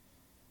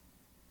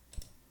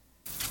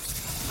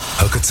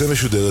הקצה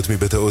משודרת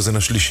מבית האוזן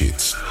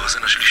השלישית.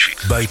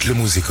 בית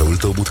למוזיקה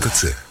ולתרבות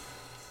קצה.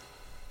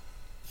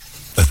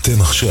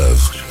 אתם עכשיו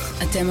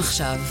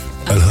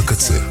על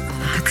הקצה.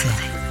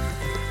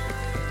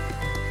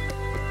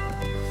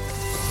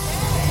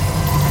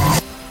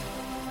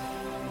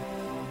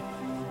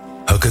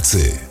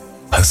 הקצה,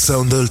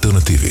 הסאונד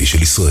האלטרנטיבי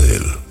של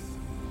ישראל.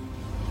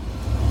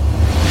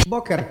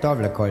 בוקר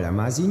טוב לכל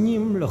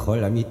המאזינים,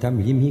 לכל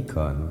המתעמלים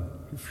מכאן.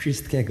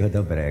 Wszystkiego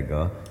dobrego.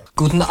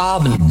 Guten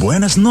Abend.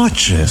 Buenas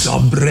noches.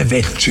 Dobre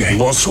večer.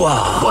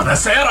 Bonsoir.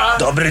 Buonasera.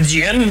 Dobry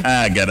dzień.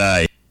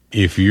 G'day.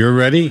 If you're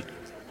ready,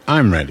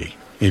 I'm ready.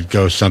 It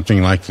goes something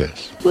like this.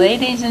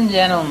 Ladies and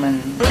gentlemen.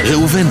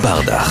 ראובן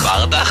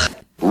ברדך.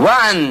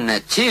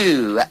 1,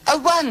 2,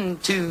 1,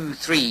 2,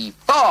 3,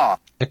 4.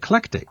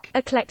 Eclectic.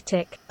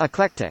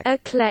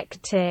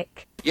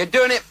 You're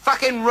doing it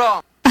fucking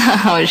wrong.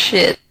 Oh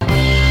shit.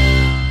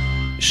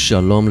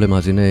 שלום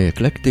למאזיני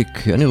אקלקטיק,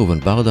 אני ראובן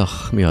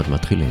ברדך, מיד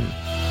מתחילים.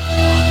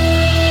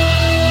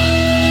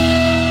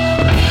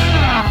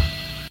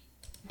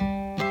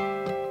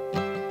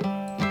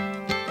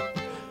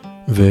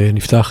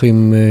 ונפתח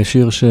עם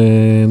שיר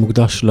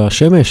שמוקדש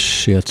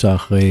לשמש, שיצא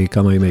אחרי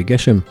כמה ימי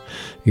גשם.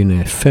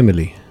 הנה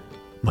Family,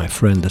 My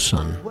Friend the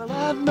Sun. Well,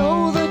 I know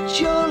that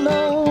you're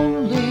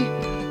lonely,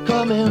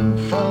 coming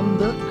from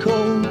the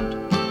cold.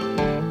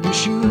 Your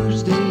shoes,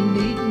 they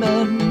need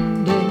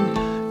mending,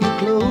 your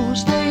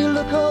clothes, they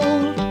look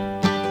old.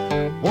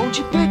 Won't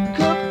you pick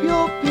up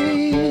your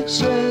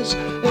pieces?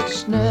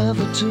 It's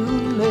never too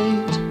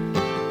late,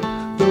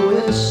 though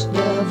it's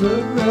never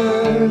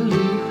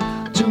early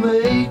to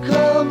make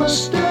a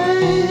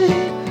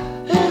mistake.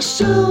 As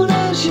soon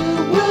as you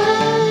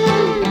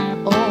wait,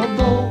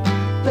 although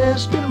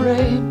there's been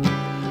rain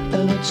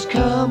and it's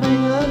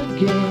coming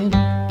again,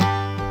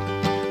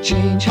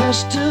 change has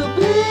to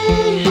be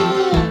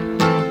here,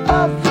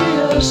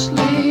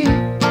 obviously.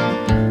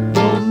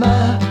 Though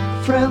my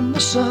friend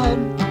the sun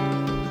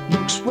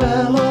looks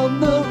well on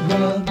the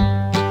run,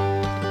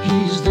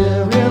 he's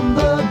there in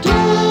the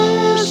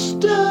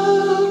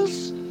distance,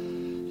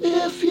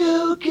 if you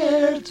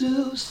care to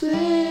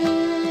see.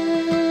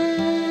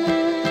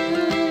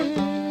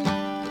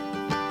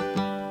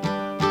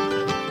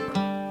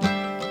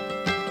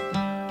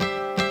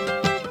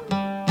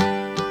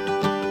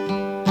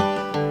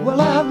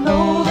 Well, I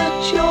know that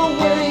you're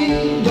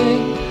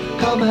waiting,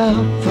 come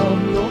out from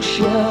your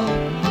shell.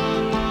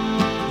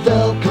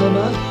 There'll come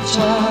a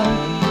time,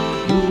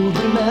 you'll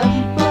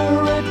remember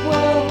it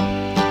well,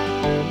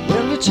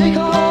 when you take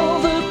all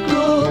the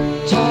good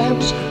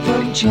times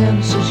from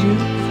chances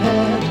you've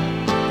had,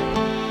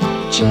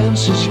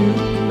 chances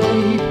you've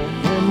made,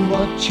 and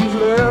what you've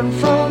learned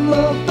from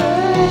the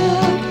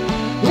bad.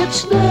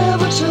 It's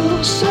never too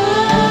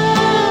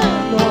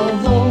sad,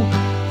 although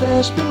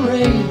there's been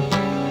rain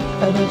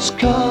and it's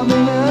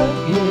coming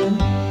again.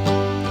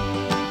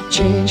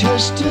 Change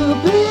has to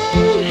be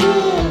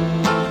here,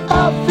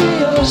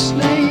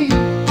 obviously.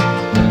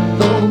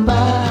 Though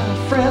my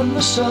friend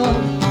the sun,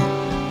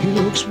 he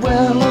looks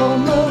well on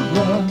the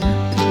run,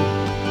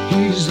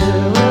 he's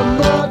there in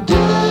the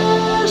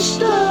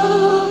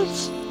distance,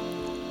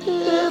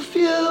 if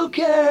you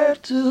care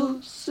to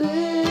see.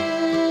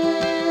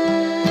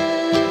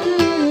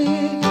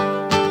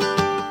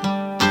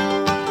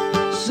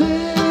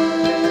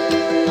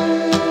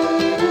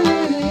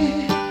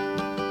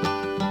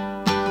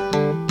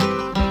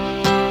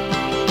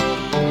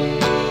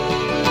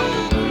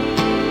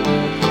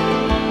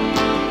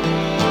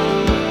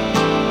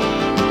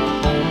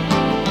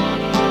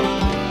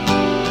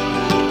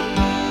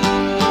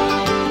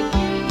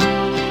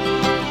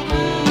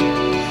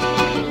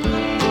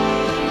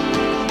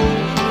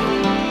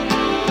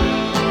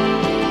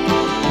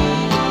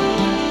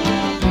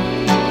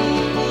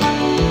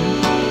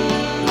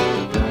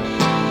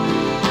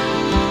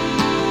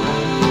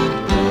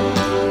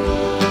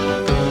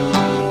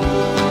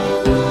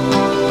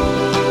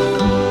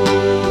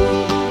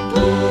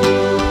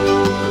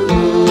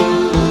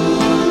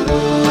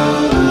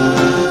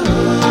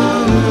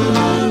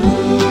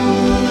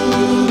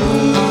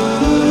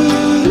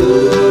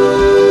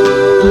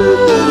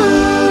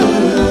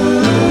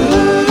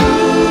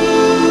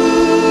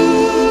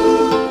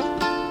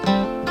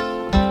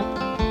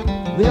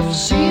 If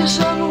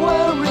season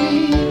were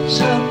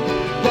reason,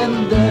 then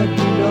there'd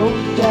be no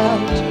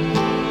doubt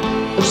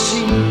a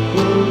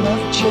sequel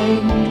of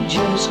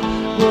changes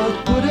worth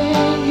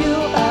putting you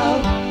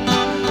out.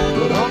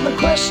 But on the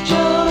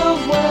question of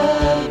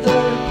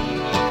whether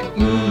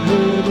you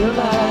heard or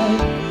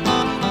lied,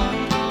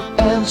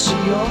 answer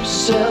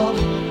yourself,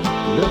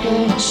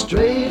 looking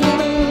straight in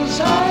his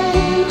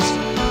eyes.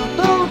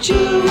 Don't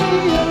you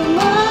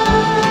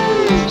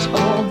realize,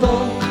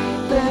 although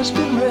there's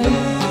been rain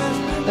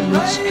and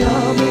it's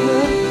coming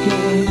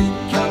again,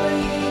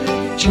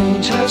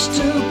 change has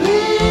to be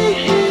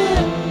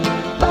here,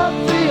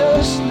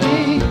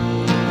 obviously.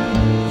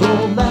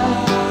 Though my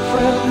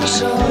friend the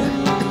sun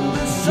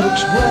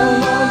looks well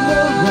on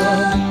the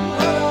run,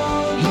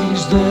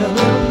 he's there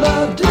in the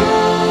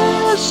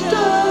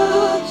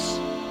distance,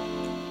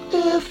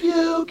 if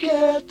you you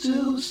care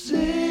to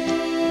see.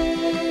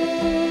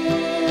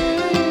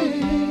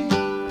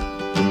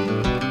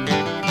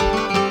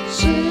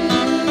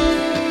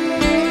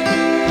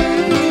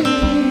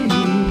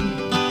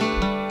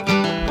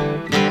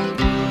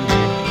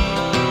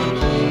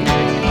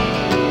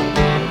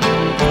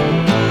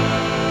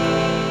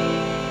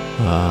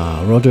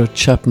 רוג'ר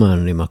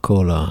צ'פמן עם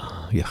הקול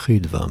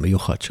היחיד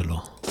והמיוחד שלו.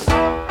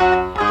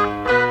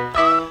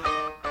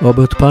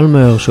 רוברט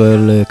פלמר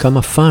שואל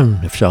כמה פאן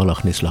אפשר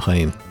להכניס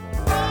לחיים.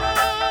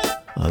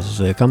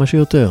 אז כמה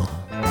שיותר.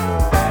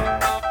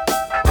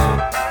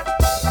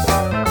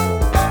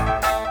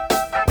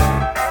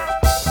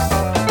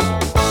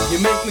 You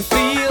make me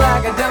feel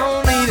like I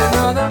don't need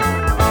another.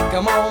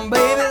 Come on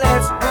baby,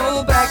 let's pull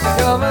back the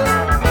covers.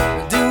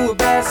 Do our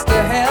best to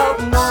help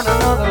one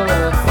another.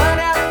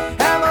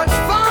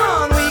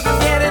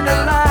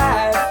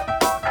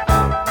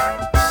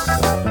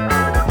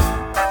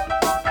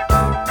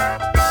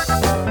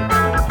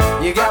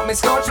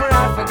 Scorched where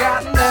I'd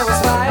forgotten there was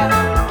fire.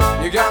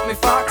 You got me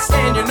foxed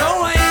and you know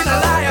I ain't a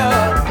liar.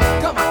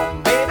 Come on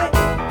baby,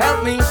 help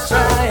me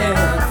try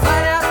and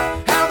find out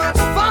how much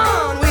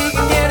fun we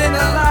can get in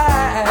the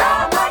light.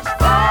 How much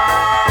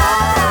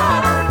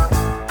fun?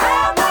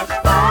 How much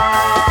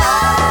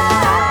fun?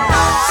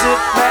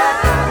 Sit back,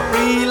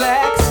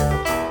 relax.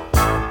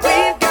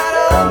 We've got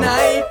all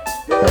night.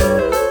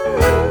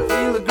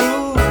 Feel the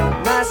groove,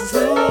 nice and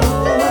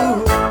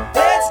smooth.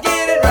 Let's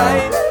get it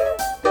right.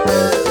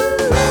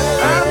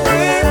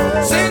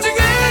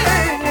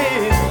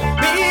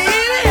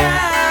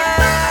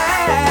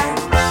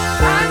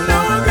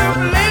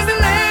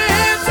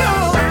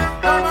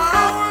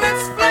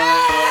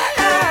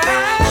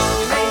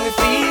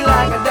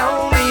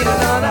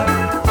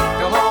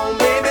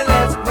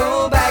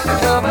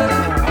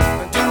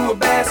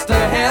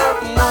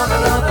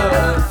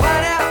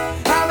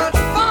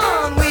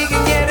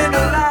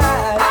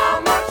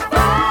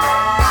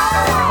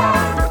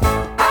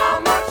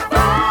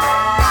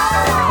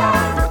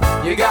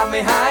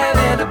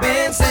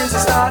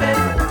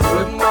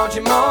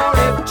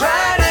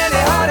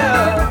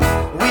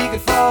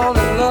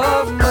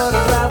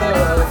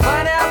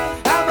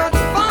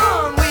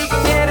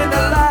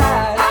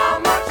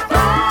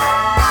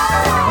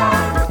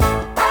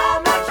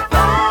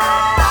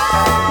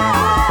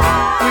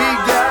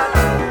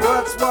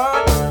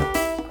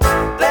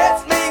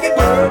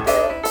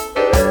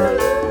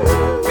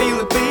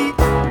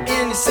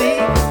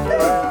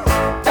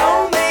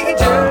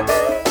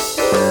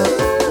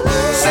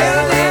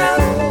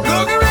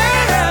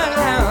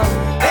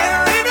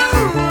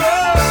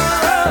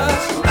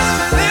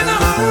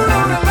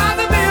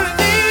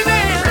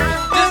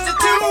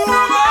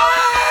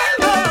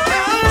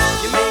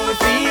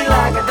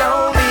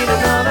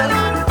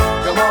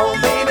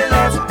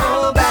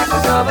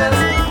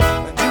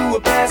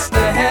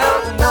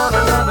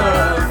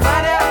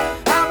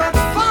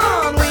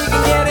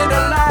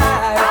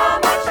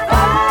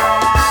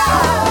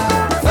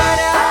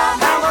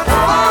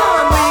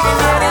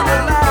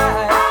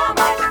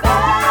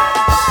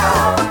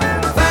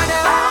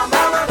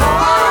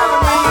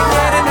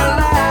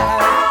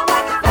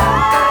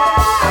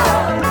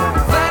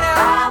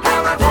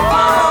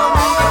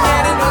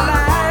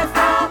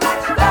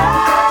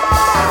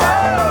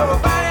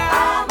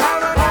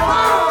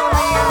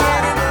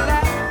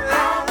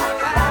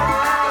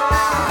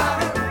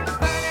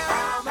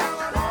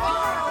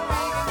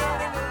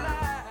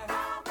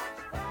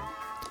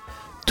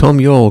 תום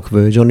יורק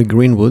וג'וני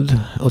גרינווד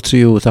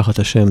הוציאו תחת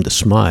השם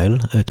The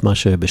Smile את מה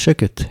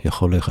שבשקט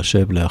יכול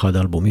להיחשב לאחד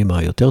האלבומים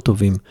היותר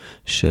טובים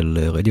של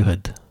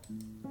רדיוהד.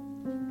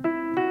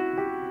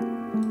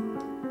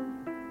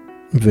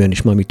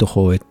 ונשמע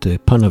מתוכו את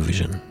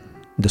Panavision,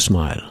 The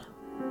Smile.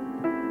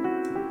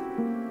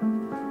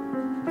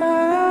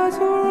 Eyes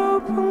were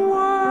open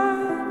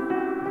wide,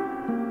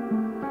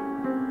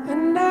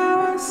 and now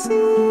I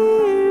see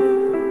you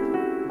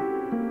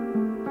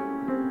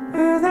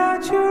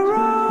without your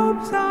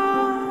robes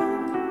on,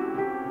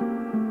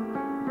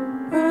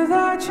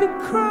 without your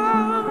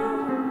crown.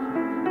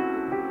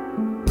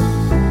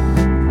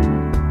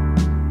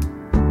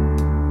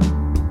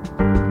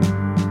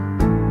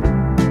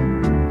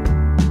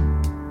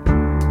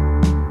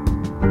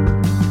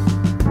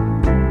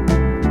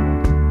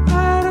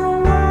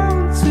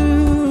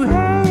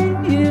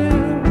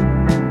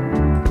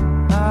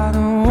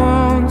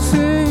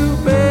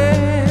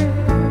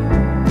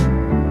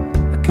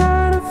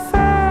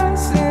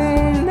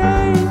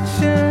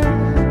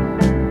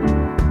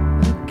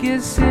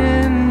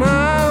 In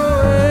my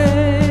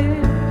way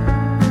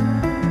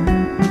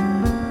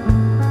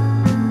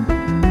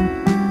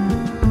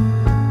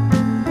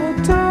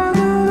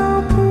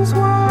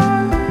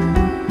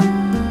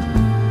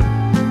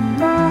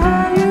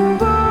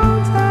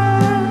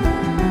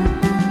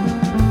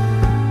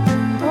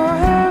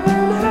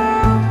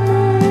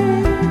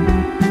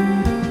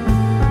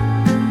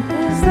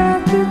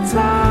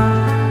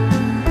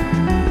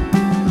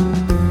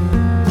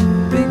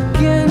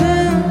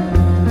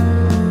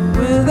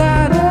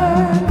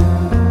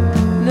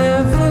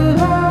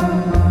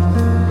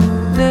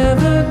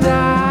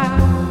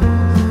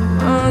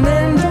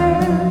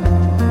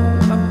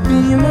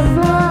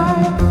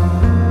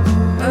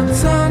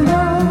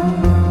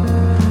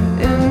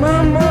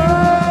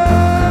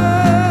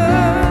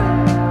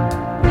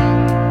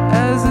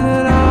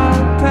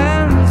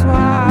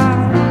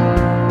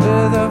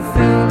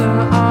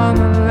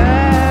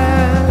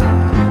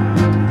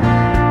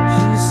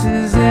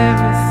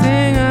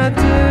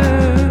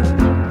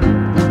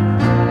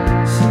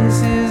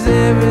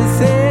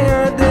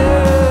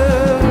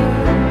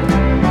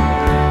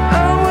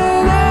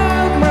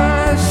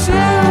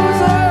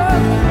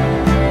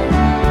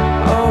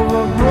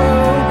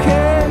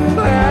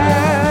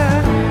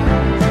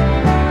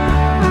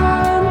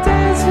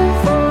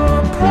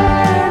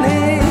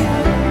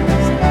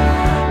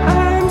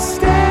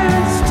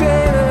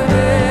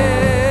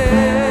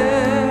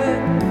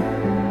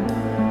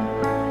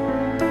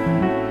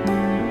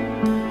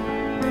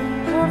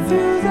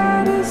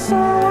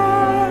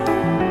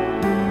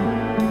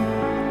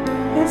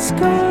it's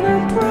gonna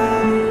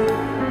break.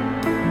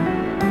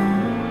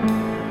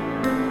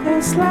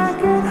 It's like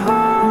it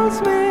holds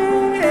me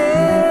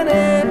in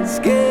its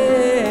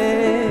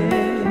game.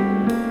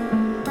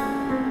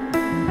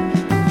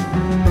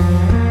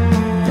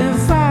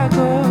 If I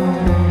go,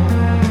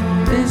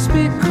 it's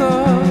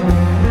because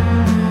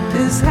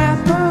this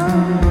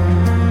happened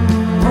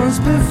once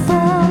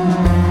before,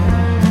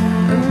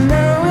 and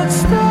now it's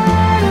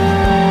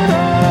started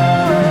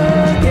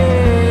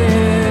again.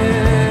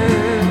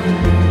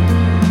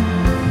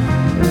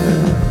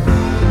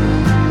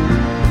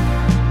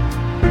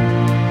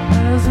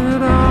 As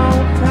it all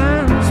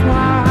pans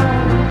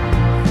wide,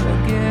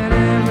 forget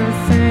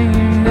everything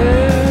you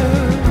knew.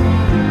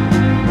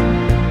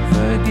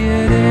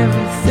 Forget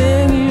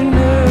everything you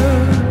knew.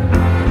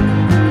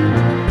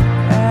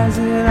 As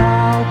it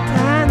all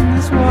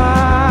pans wide,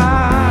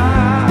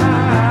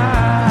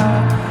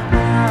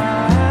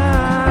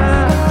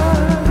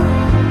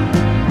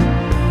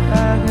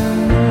 like a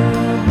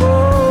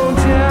newborn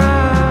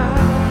child,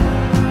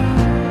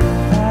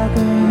 like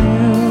a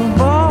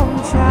newborn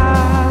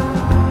child,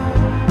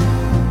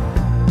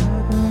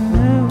 like a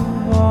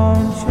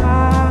newborn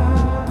child,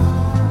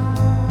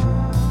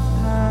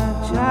 a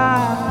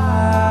child,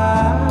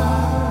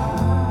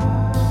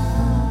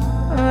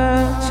 a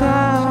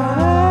child,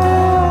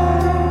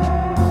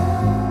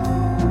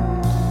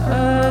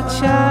 a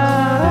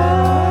child,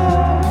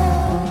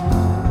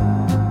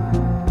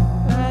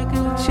 like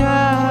a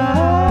child,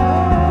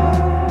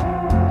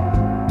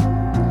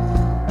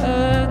 a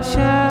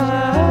child.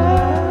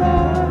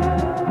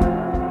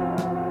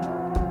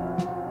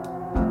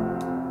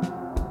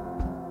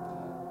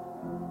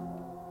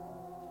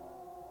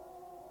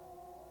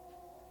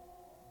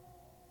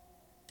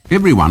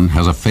 Everyone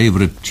has a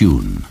favorite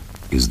tune.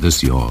 Is this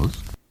yours?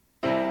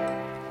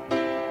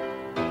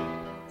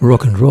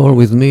 Rock and Roll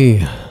with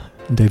Me,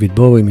 דייוויד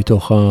בואי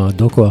מתוך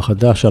הדוקו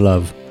החדש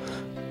עליו,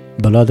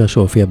 בלדה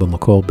שהופיע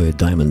במקור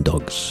בדיימנד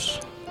דוגס.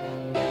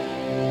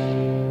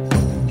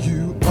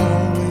 You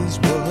always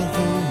were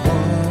the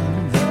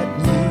one that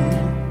knew.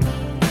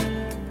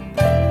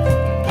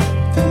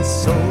 They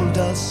sold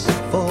us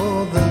for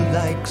the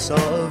likes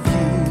of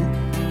you.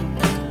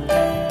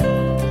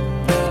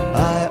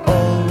 I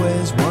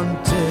always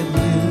wanted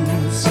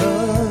new surroundings,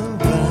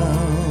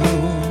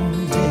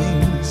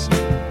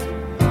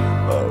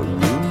 a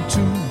room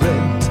to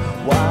rent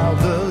while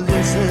the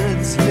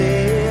lizards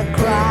lay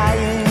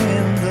crying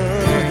in the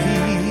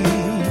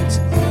heat.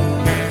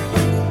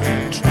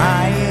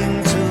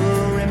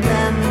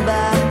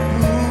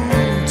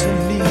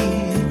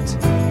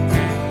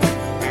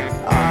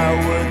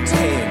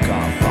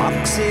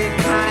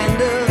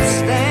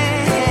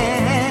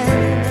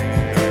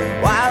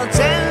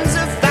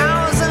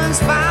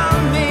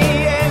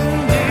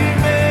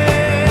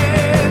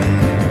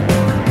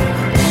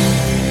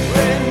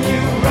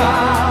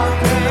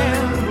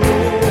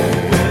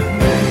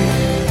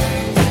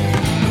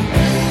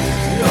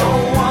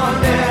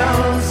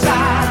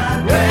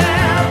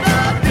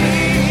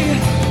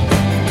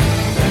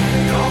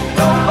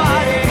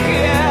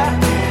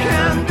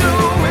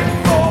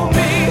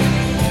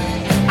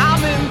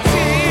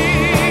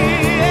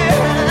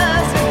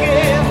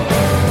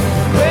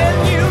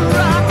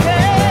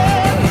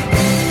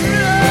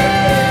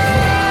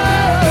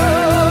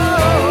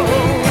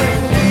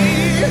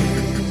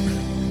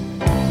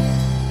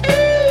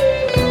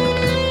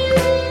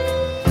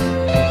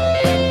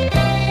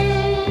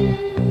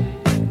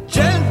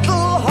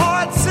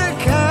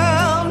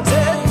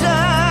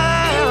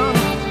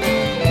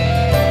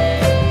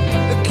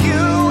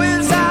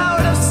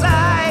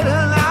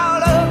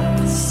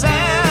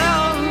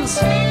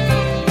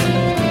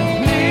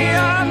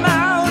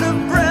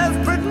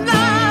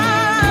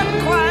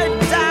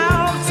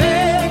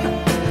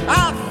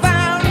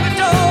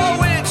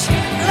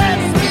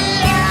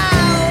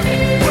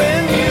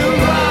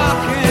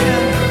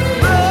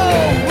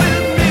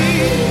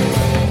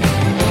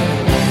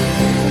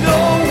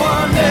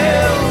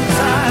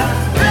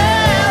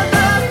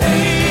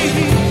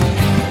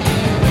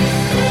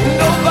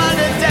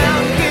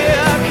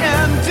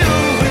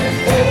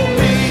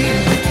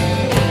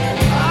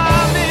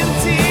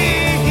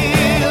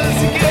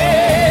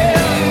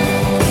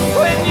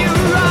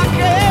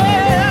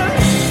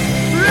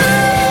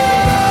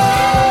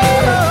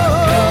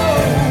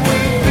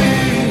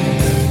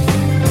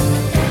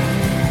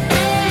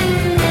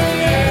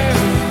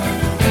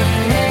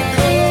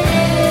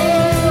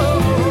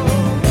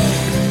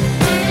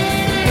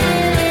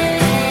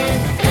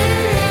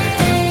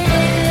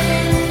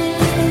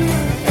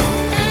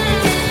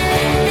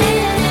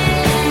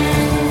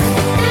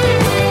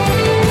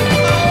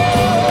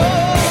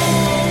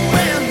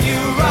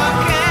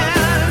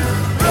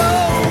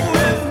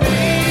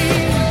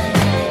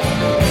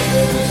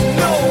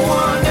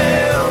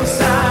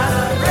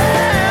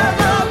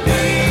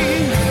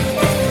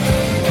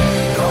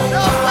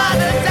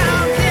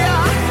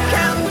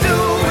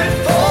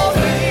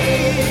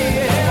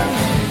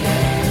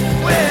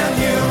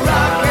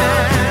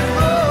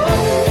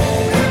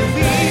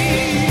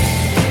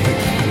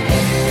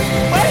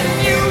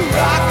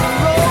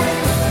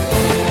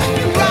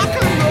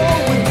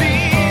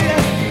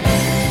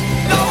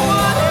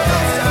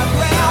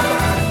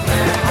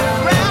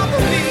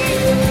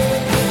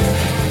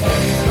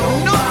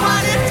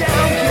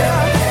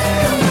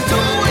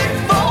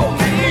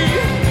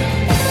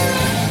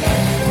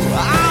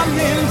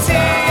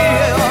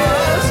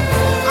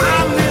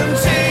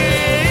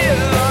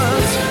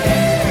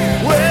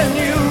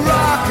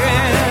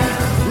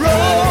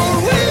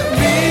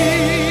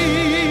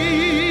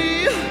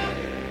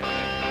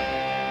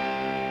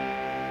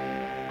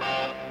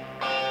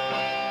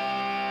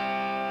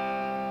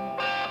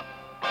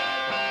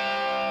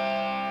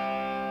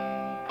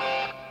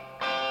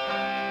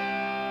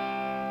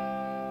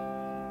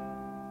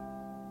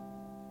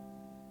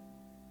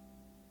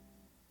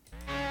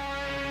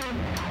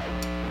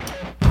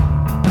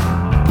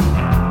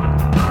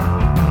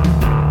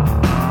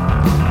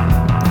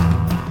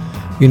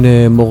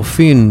 הנה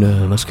מורפין,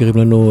 מזכירים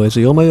לנו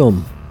איזה יום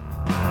היום.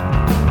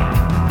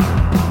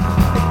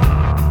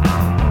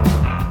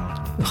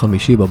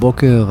 חמישי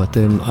בבוקר,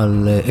 אתם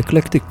על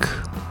אקלקטיק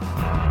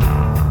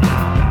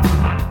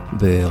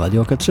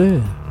ברדיו הקצה.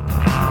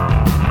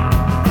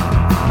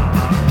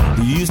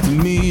 We used to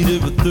meet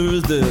every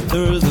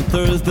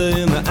Thursday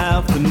in the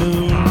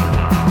afternoon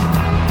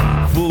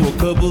for a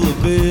couple of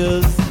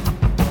beers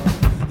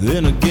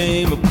and a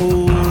game of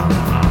pool.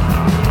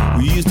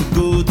 We used to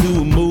go to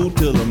a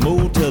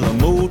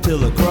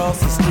motel across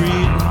the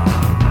street,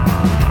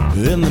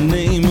 and the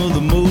name of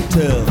the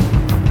motel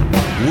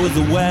was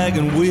a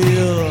Wagon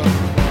Wheel.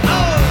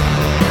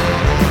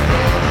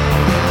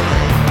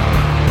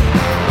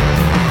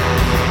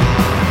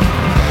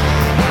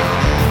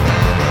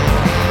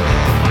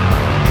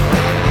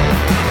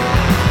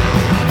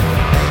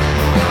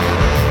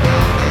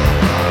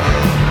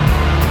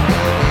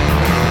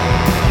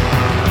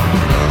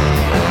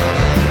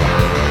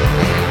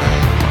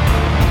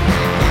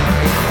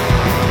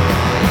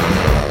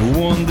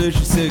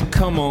 She said,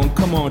 come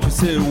on, she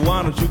said, why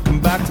don't you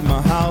come back to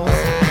my house?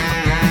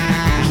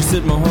 She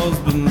said, my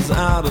husband's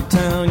out of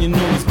town, you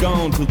know he's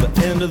gone till the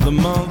end of the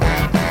month.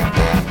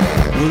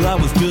 Well, I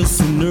was just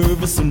so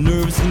nervous,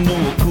 you know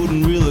I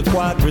couldn't really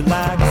quite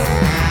relax,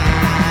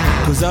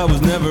 'cause I was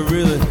never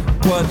really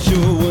quite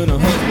sure when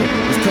her husband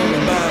was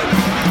coming back.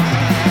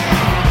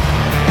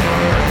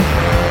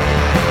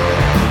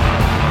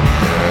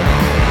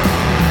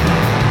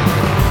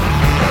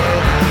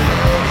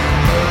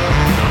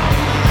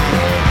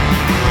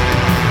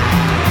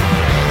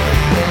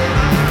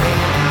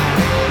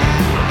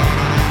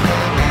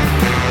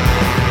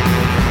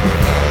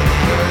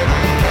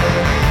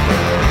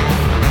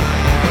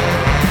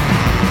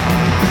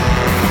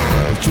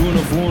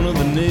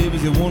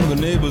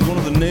 One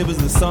of the neighbors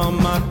that saw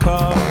my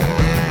car,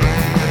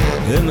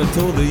 and they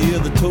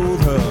told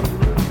her,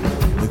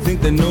 they think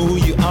they know who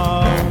you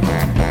are.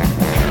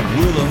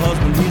 Well, the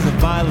husband, he's a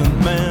violent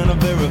man, a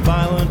very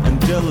violent and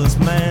jealous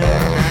man.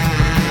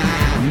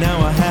 Now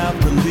I have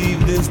to leave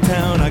this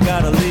town, I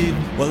gotta leave,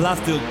 well I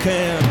still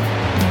can.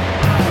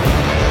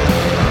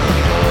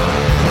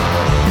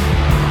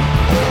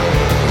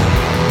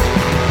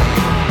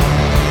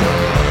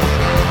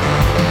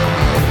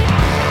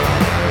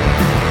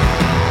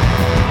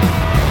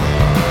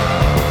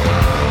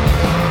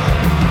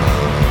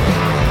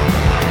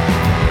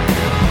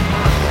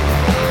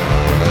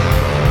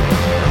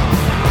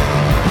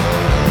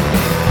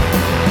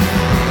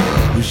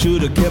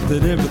 Should have kept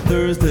it every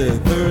Thursday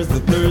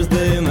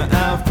in the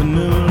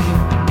afternoon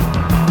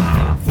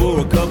for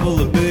a couple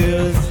of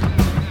beers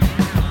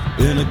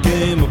and a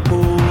game of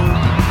pool.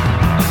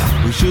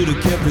 We should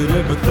have kept it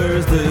every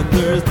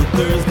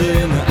Thursday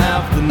in the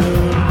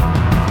afternoon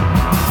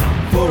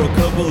for a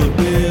couple of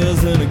beers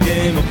and a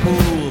game of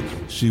pool.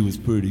 She was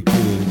pretty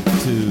good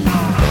too.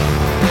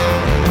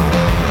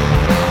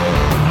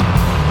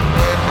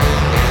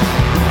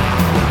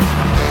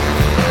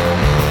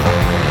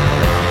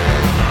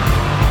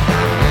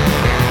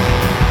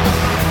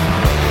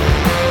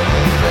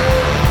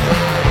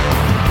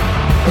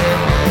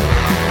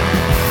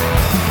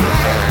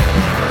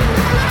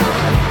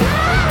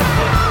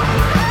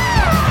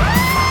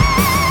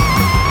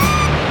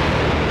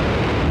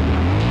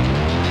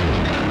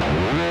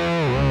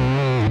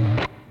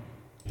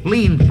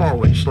 Lean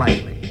forward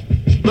slightly,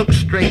 look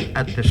straight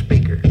at the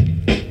speaker,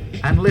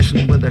 and listen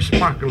with a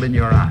sparkle in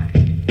your eye,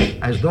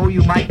 as though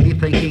you might be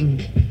thinking,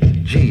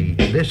 gee,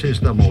 this is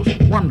the most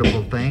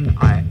wonderful thing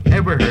I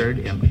ever heard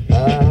in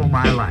all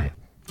my life.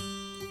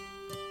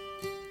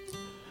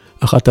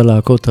 אחת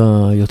הלהקות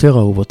היותר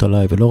אהובות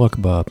עליי, ולא רק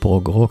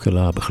בפרוג רוק,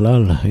 אלא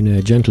בכלל, הנה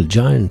Gentle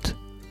Giant,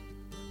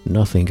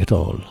 Nothing at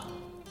All.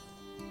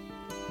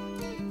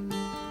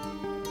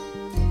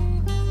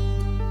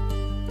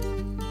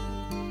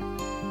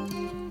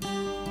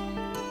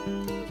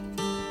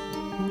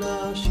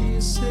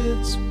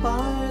 Sits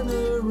by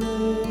the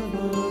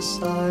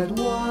riverside,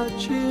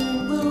 watching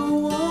the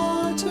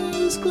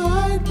waters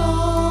glide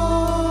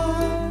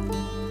by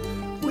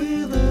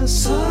with a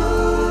sigh.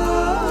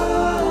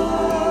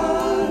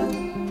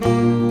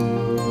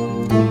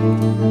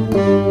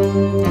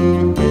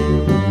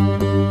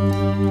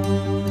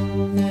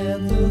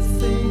 And the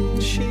things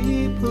she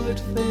put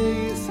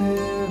faith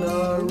in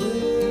are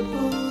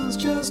ripples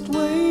just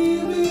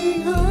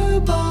waving her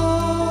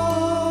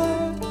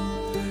by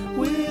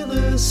with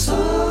a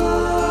sigh.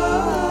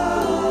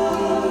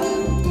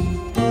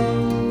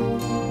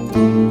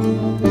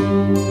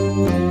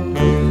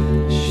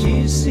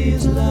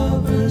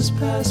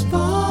 Pass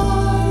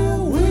by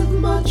with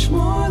much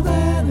more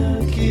than a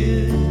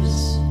kiss.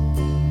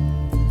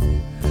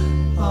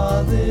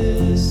 Ah,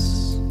 this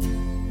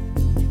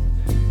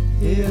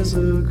is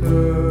a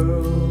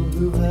girl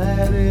who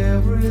had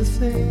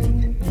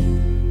everything.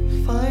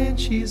 Find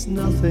she's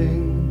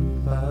nothing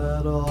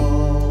at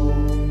all.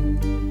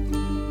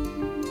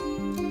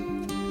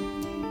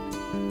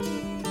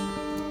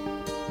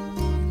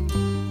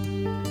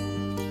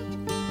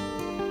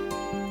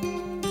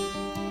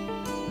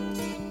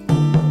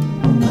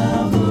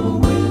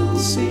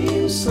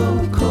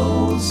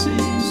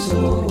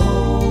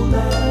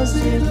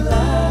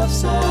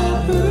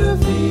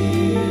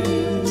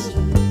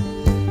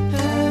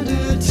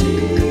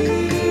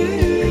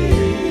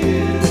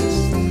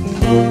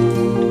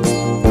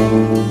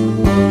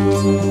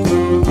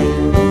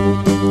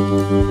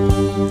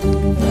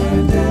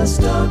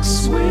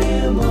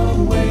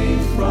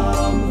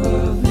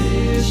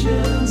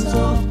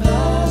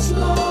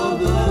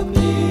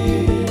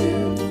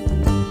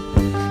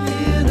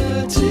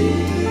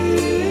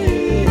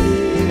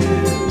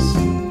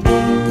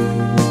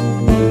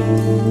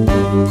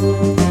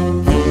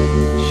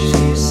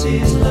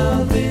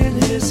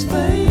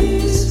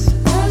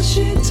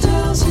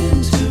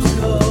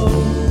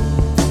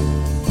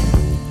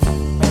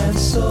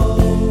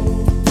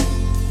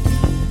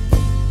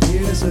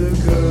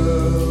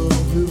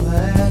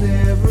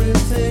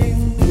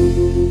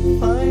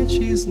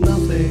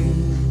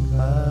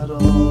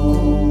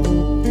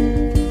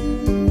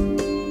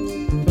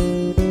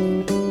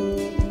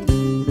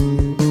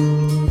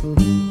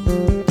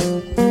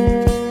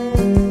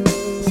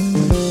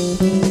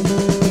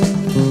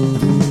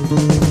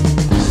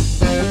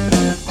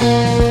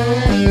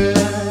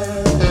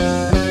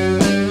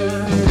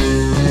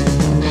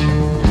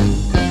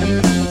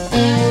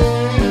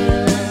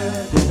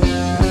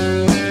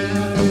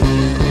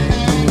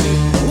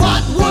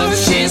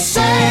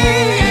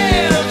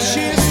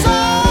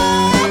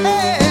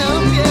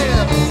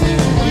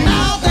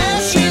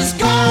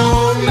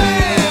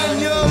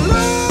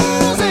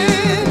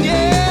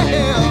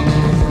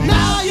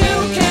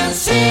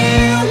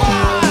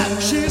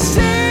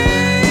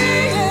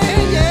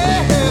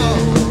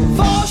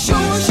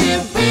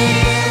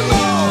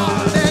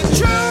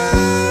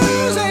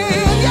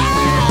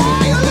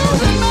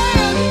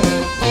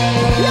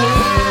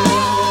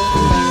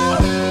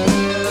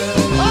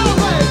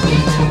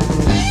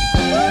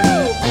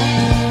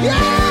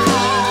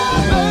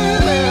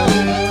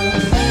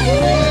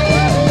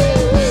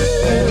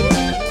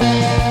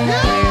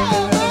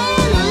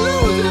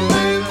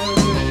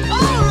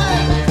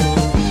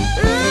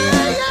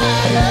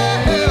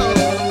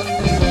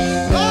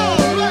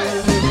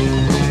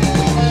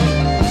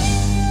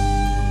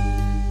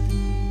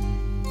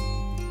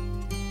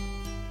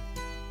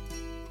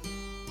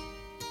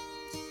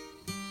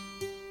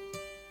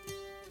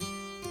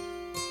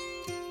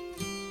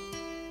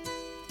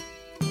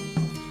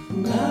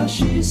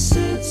 She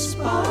sits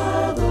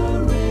by the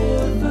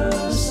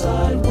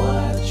riverside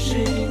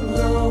watching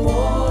the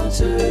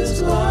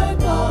waters glide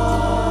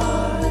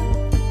by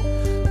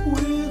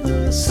with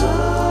a sigh.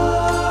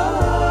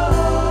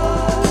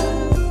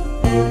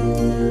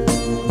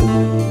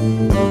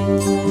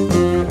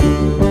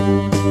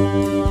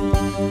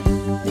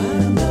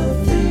 And the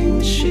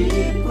things she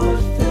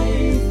put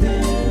faith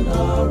in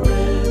are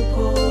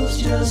ripples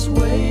just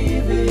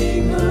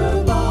waving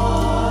her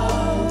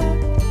by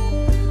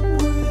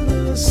with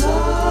a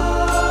sigh.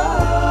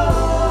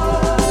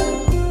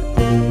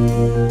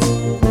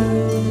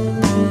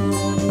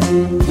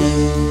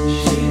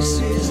 She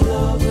sees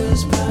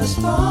lovers pass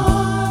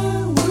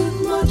by with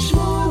much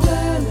more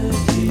than a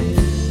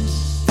kiss.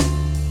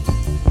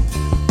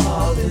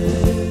 All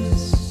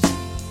this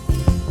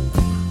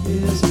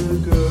is a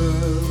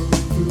girl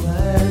who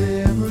had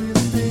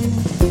everything,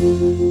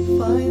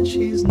 finds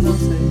she's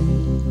nothing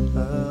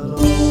at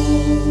all.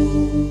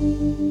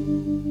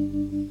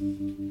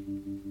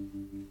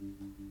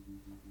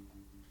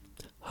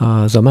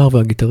 הזמר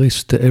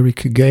והגיטריסט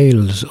אריק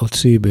גיילס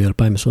הוציא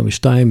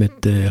ב-2022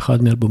 את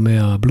אחד מאלבומי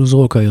הבלוז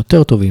רוק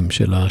היותר טובים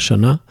של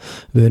השנה,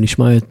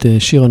 ונשמע את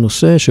שיר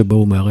הנושא שבו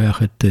הוא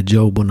מארח את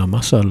ג'ו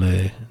בונמאסה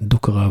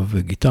לדו-קרב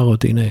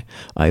וגיטרות. הנה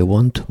I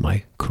Want My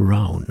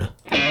Crown.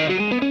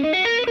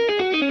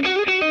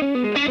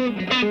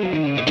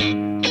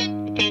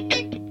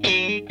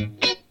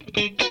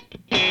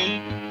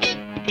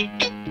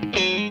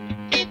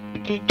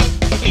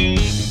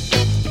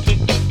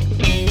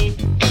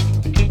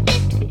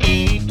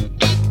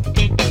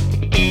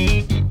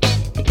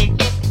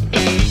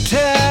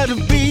 Tired of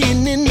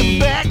being in the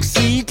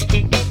backseat,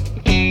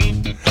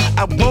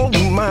 I want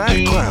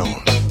my crown.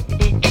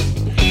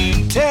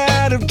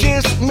 Tired of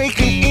just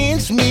making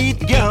ends meet,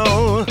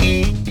 y'all,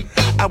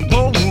 I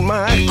want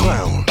my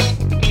crown.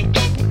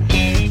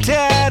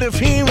 Tired of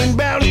hearing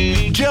about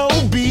Joe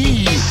B.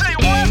 Say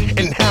what?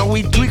 And how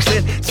he tweaks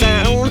that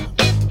sound.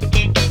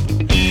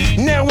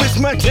 Now it's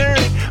my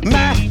turn,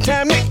 my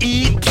time to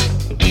eat.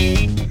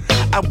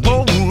 I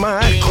want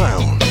my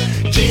crown.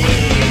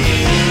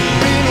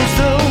 Been on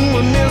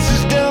someone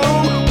else's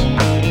dome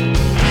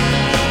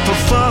for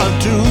far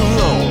too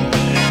long.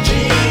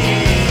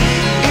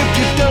 If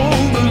you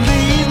don't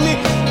believe me,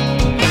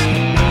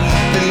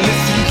 then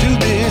listen to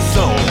this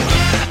song.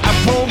 I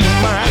want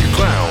my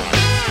crown.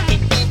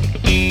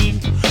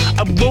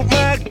 I want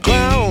my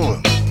crown.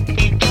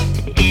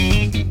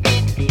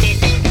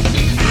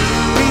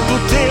 People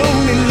tell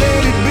me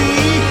let it be.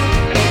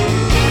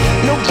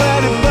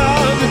 Nobody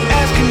bothered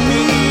asking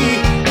me.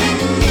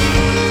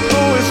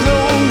 For as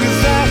long as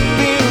I've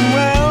been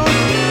around,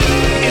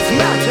 it's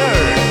my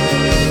turn.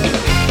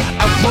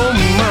 I want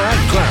my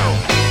crown.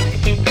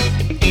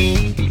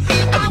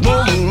 I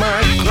want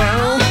my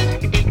crown.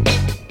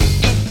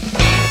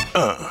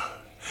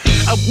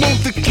 I want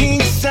the king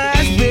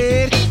size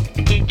bed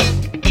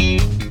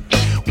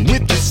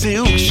with the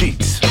silk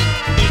sheets.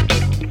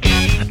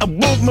 I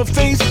want my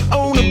face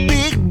on a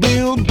big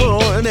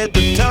billboard at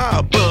the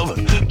top of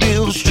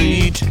Bill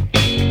Street.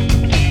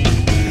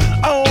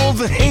 All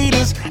the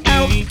haters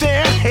out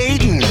there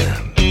hating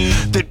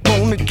that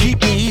wanna keep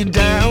me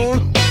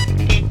down.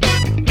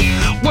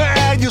 Why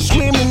are you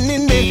swimming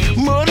in that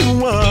muddy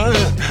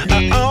water?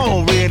 I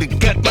already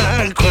got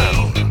my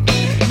crown.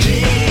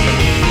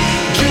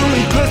 Jewel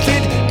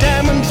encrusted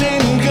diamonds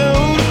and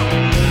gold,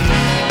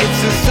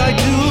 it's a sight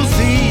to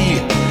see.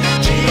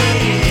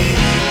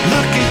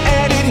 Looking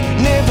at it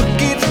never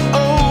gets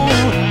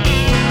old.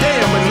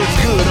 Damn, it looks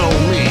good on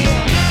me.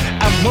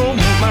 I want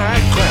my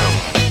crown.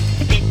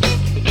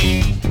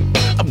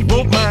 I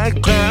want my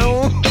crown.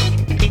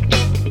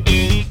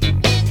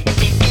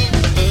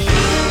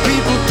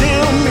 People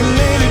tell me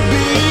let it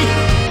be.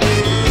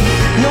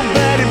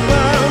 Nobody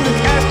bothered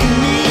asking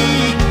me.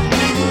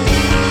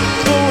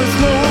 For as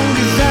long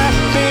as I've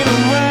been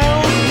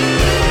around,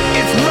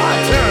 it's my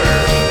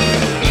turn.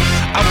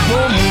 I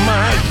want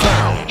my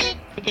crown.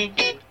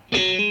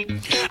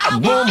 I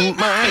want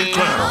my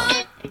crown.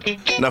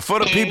 Now for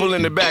the people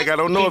in the back, I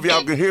don't know if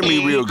y'all can hear me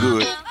real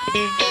good,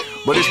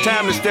 but it's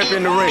time to step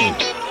in the ring.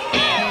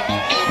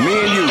 Me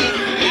and you,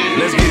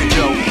 let's get it,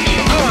 Joe.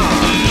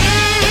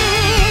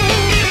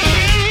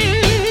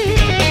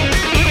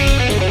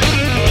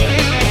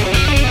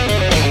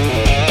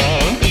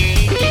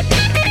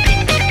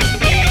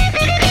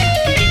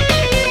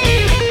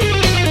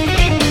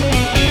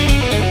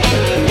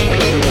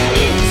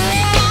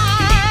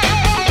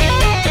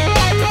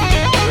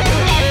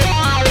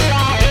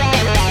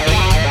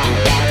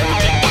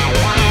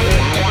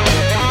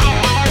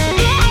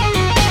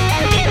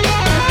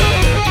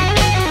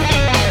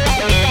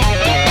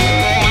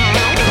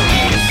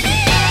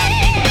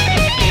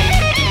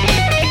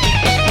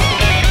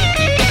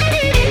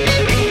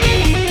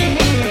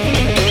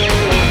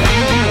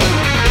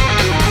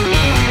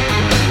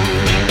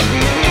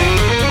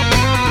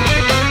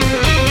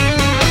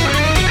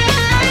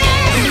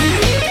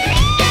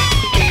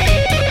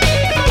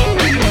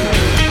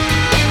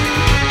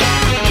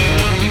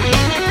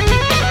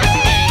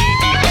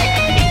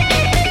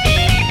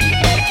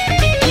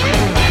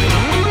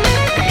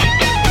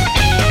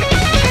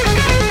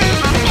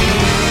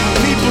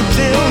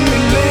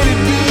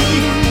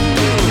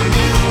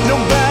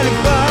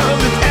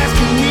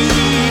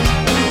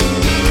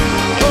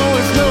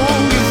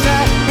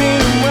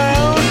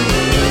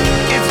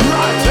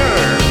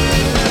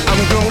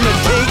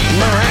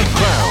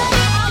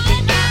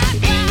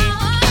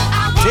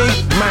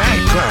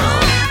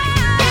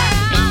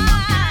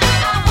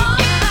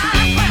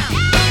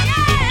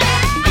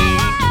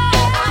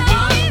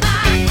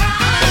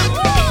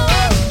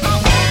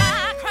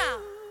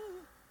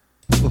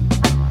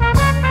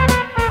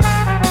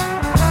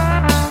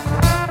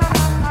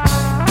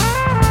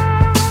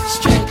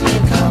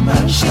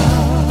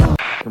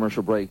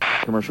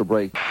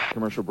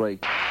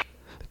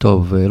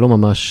 טוב, לא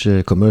ממש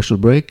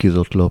commercial break, כי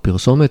זאת לא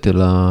פרסומת,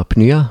 אלא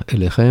פנייה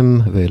אליכם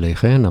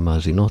ואליכן,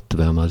 המאזינות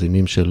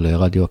והמאזינים של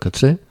רדיו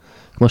הקצה.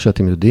 כמו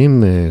שאתם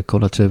יודעים,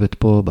 כל הצוות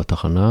פה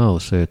בתחנה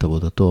עושה את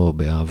עבודתו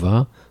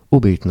באהבה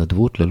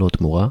ובהתנדבות ללא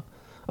תמורה,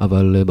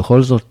 אבל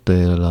בכל זאת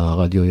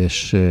לרדיו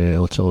יש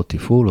הוצאות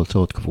תפעול,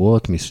 הוצאות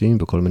קבועות, מיסים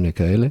וכל מיני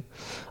כאלה.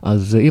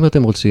 אז אם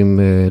אתם רוצים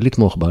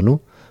לתמוך בנו,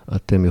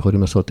 אתם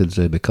יכולים לעשות את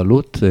זה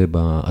בקלות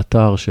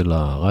באתר של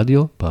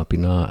הרדיו,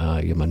 בפינה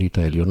הימנית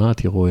העליונה,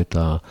 תראו את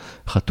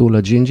החתול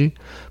הג'ינג'י,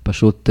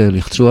 פשוט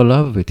לחצו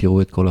עליו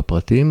ותראו את כל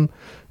הפרטים,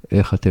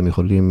 איך אתם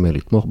יכולים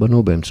לתמוך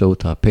בנו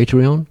באמצעות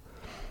הפטריון,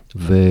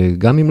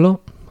 וגם אם לא,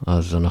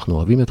 אז אנחנו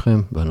אוהבים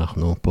אתכם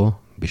ואנחנו פה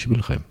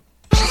בשבילכם.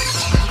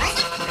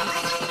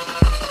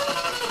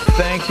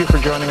 Thank you for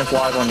joining us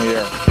live on the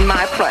air.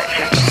 My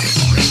pleasure.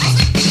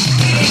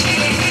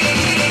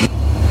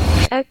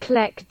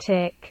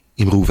 Eclectic.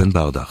 עם ראובן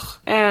ברדך.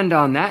 And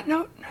on that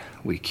note,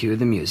 we cue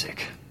the music.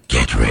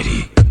 Get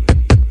ready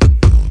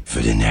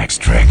for the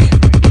next track.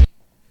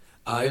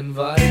 I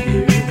invite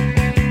you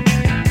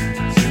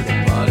to the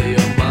party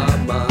of my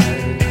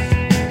mind.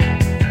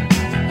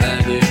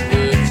 An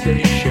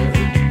invitation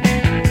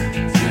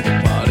to the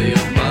party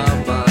of my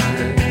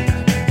mind.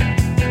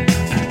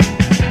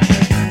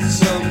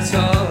 Some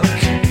talk,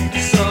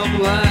 some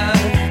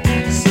laugh,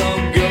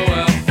 some go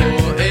out for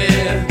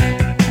air.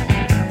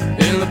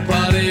 In the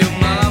party of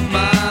my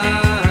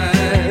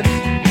mind,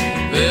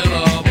 they'll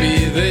all be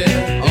there.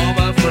 All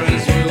my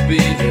friends will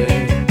be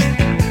there.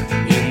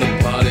 In the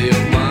party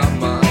of my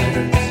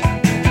mind.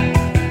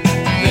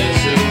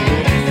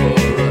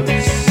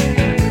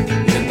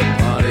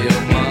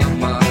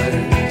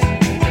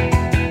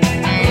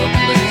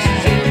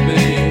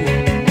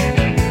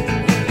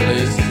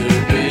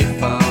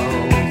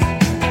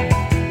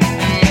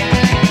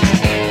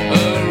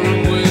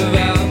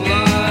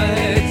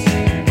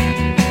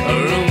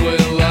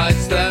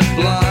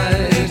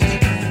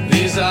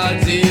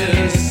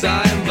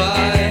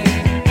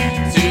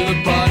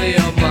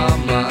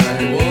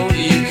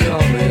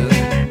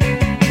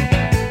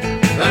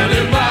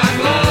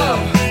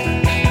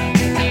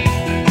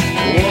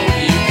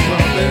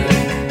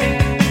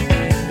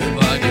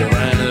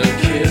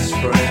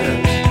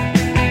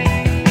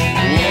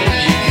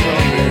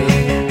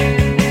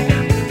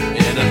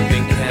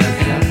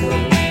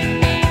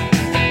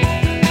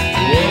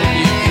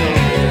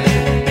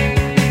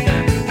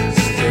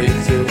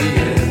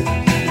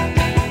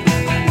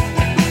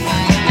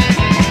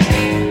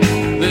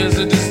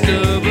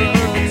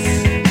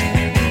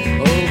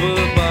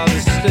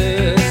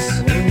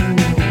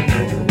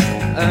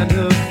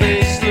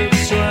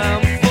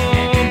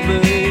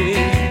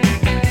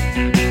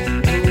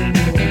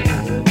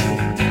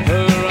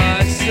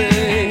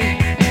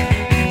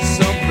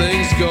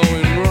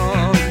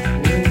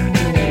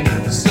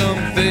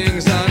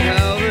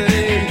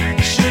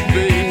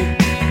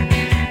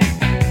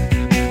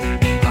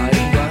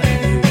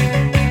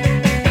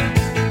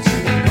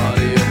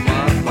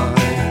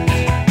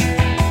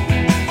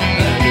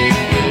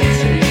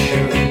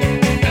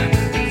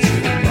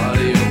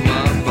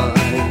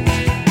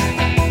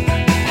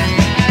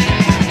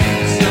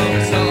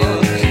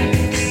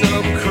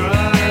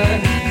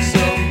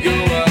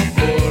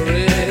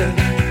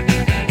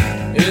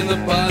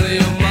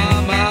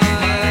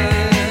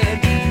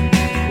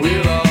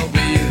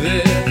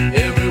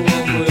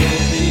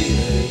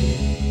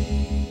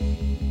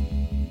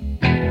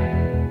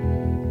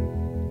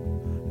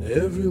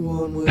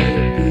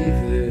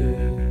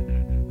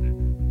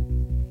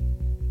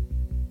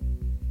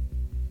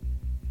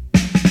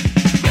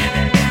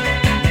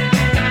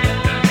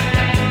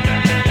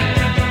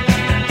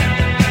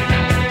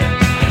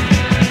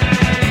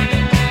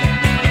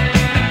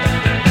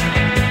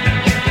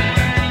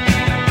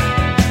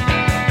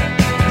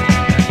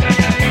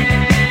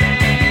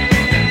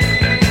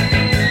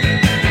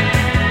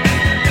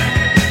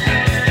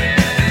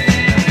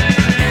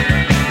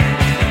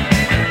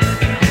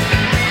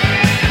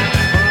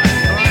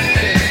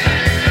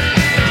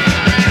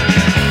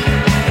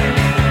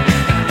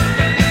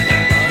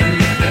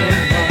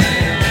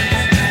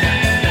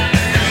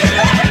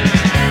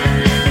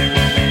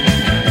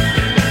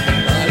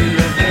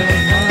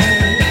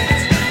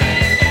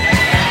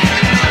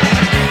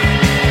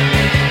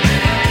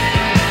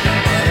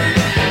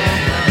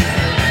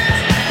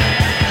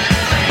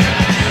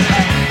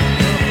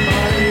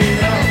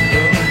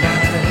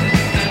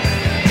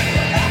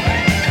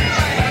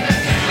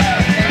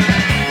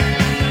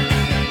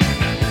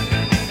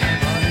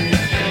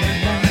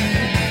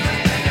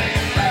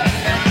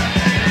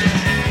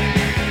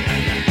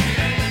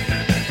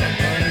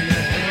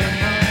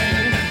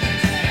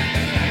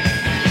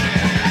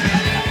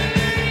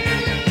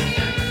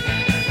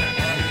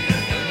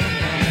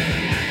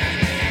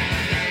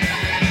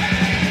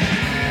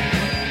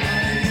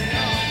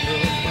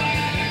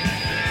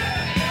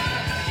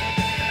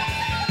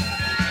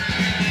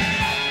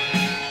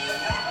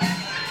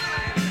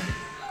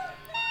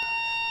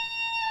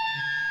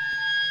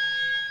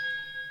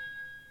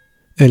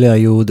 אלה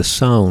היו The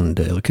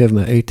Sound, הרכב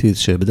מה-80s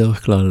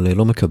שבדרך כלל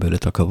לא מקבל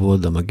את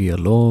הכבוד המגיע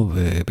לו,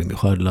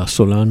 ובמיוחד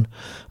לסולן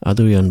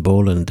אדריאן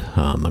בורלנד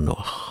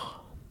המנוח.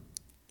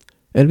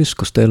 אלוויס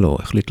קוסטלו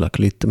החליט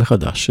להקליט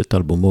מחדש את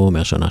אלבומו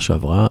מהשנה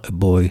שעברה, A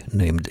Boy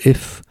Named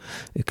If,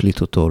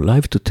 הקליט אותו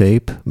Live to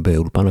Tape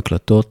באולפן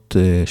הקלטות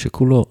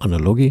שכולו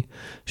אנלוגי,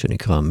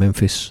 שנקרא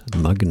Memphis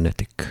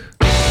Magnetic.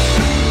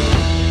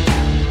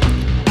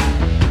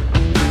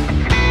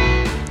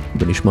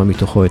 ונשמע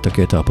מתוכו את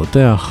הקטע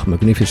הפותח,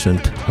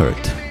 Magnificent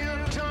Hurt.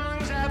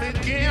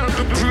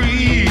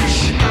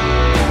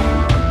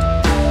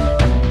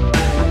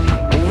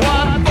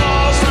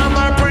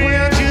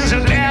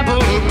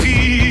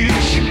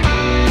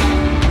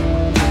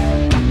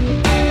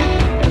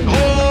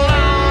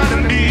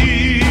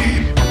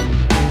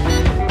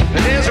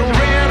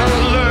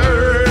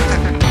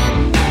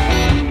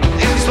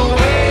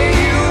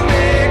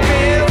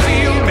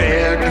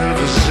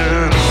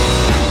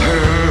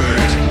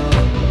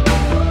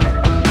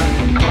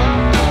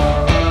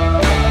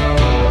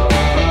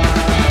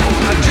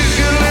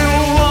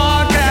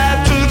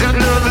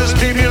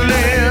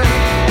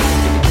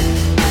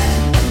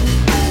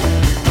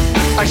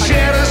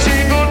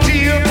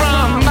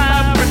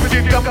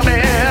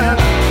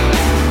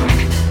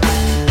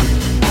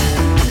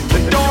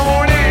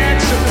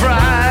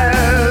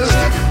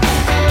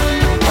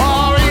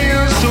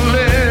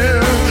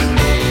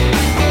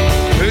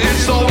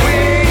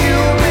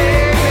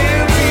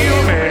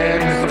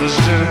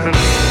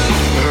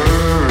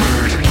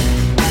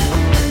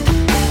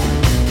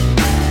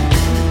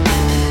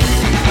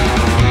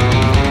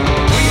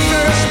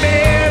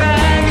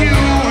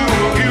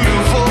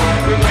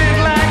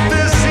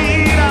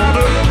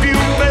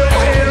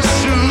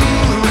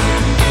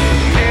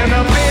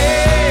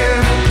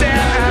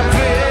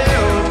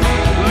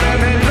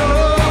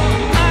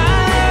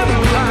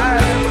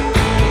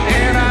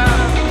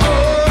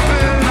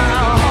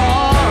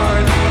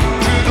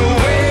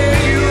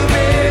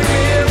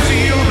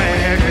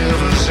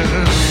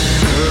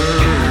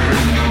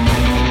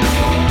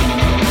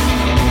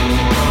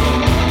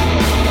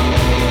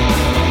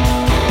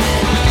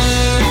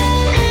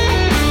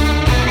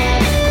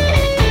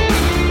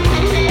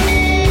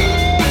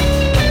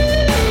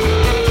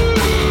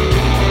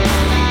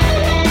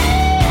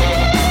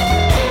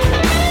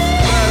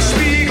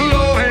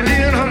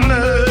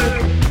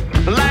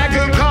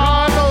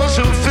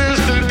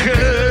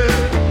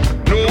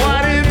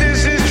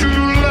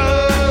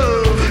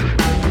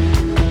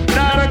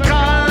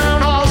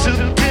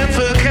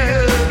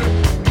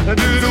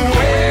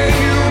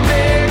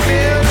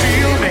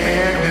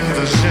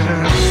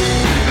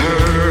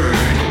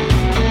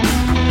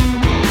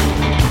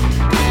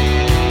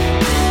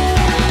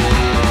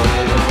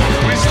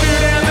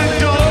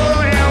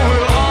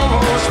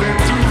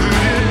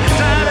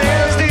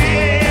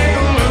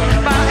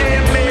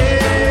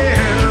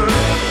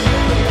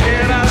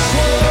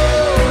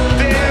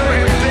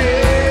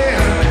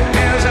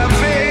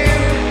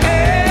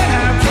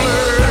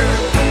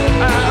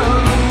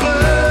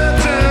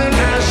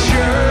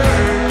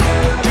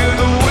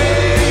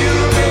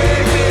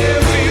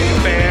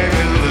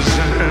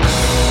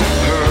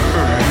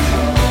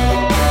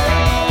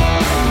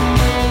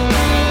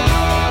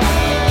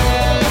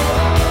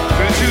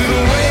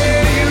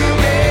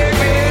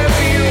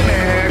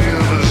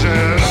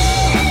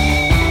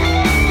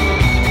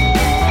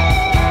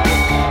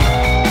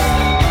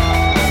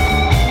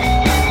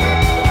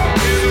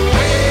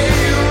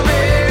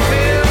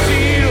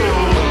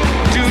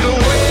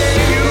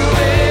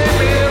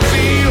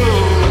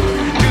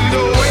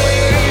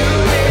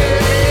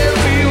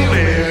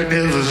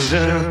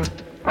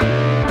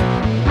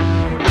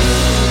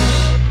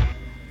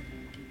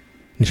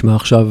 נשמע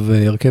עכשיו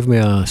הרכב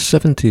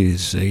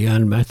מה-70s,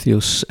 יאן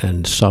מת'יוס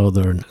and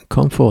Southern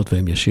Comfort,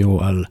 והם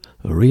ישירו על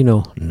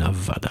רינו,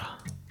 נבדה.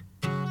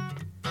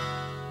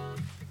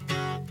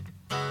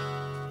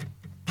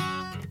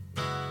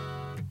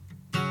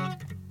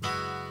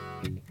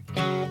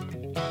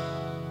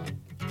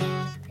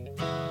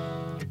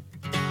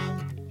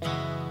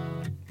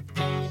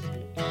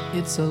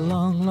 It's a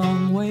long,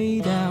 long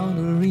way down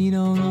to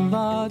Reno,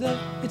 Nevada.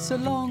 It's a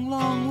long,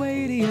 long way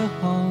to your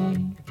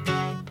home.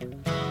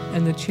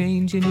 And the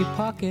change in your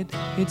pocket,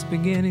 it's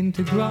beginning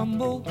to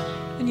grumble,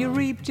 and you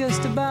reap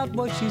just about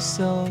what you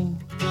sow.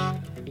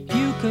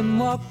 You can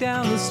walk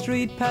down the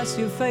street, pass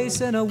your face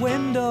in a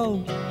window,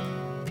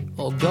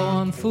 or go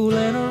on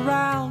fooling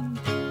around.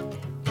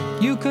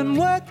 You can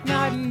work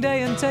night and day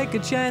and take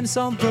a chance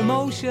on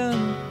promotion,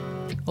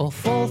 or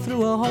fall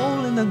through a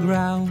hole in the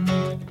ground.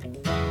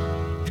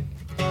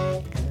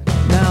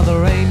 Now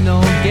there ain't no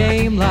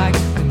game like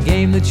the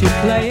game that you're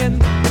playing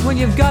when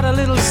you've got a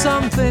little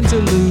something to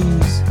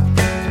lose.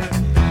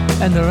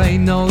 And there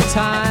ain't no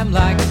time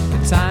like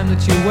the time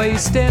that you're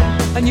wasting,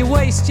 and you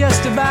waste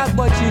just about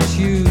what you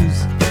choose.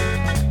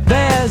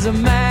 There's a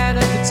man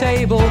at the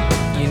table,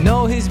 you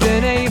know he's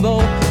been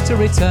able to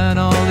return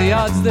all the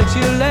odds that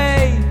you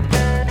lay.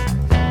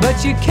 But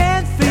you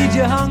can't feed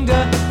your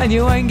hunger, and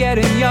you ain't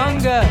getting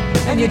younger,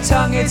 and your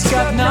tongue, it's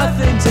got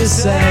nothing to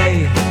say.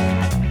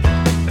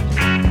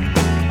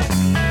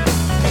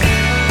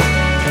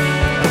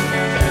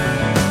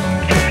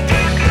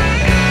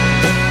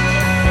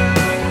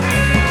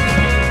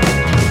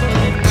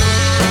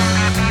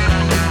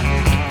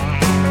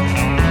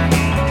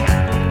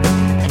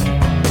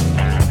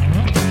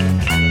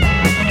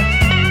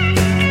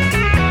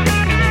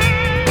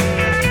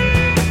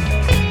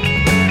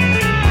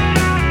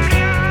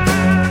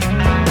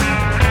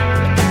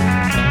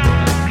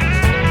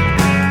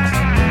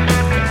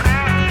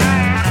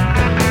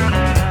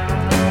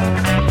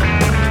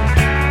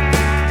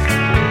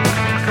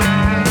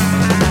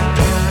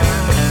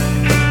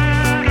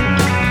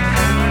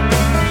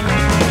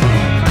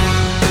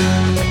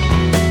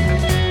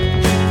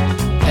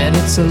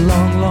 It's a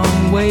long,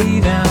 long way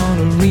down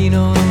to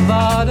Reno,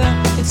 Nevada.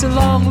 It's a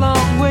long,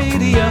 long way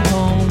to your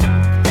home.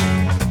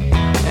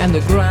 And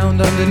the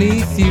ground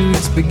underneath you,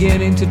 it's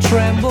beginning to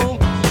tremble.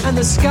 And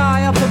the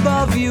sky up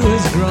above you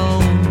has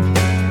grown.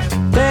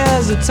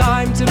 There's a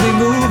time to be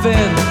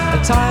moving, a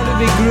time to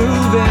be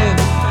grooving,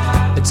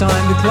 a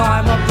time to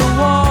climb up the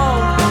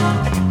wall.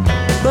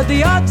 But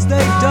the odds,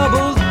 they've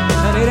doubled,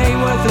 and it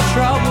ain't worth the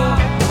trouble,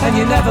 and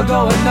you're never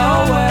going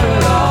nowhere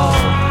at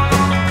all.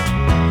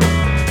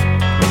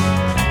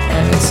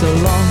 And it's a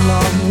long,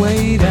 long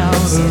way down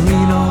to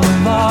Reno,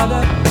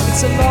 Nevada.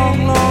 It's a long,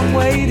 long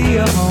way to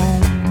your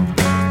home.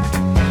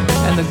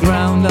 And the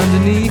ground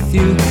underneath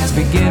you is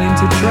beginning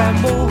to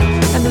tremble,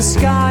 and the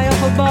sky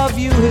up above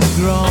you has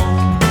grown.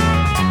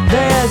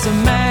 There's a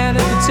man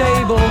at the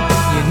table,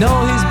 you know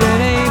he's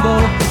been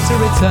able to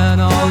return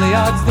all the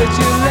odds that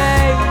you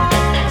lay.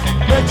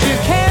 But you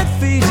can't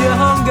feed your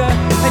hunger,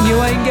 and you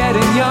ain't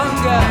getting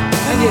younger,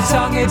 and your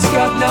tongue, it's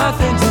got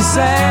nothing to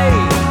say.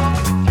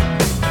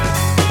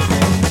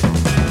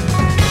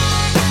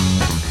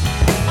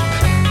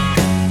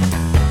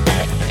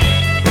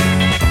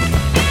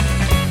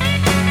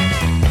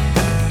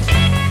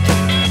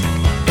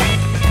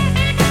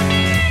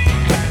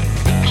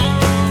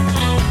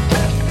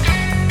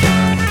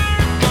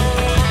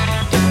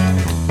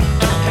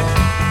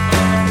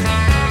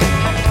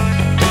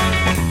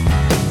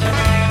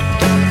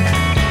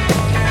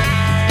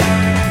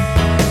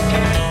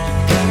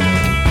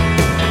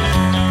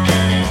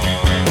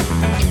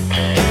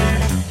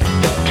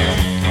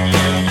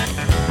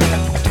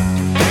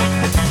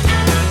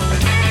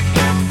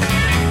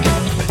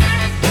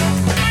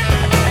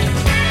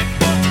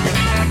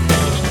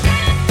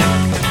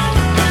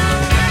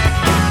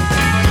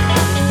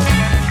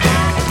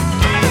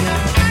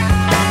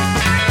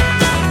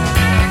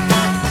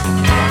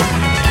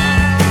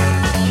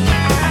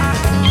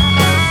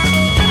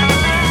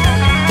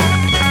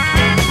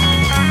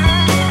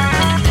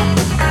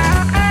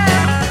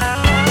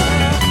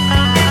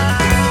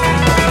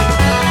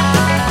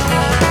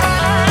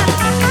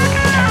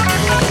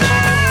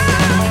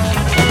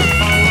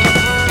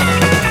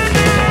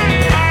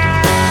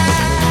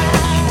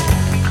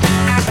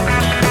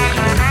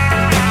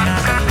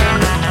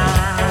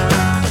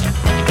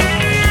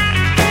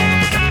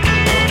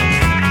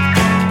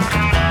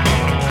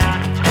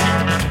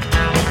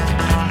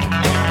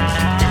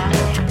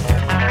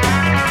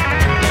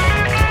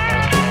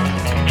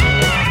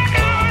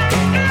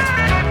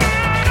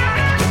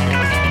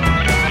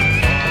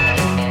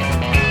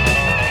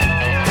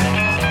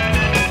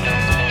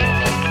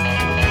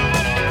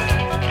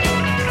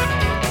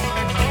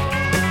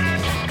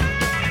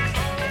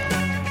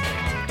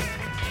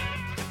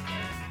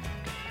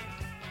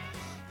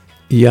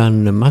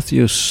 יאן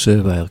מת'יוס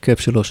וההרכב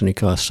שלו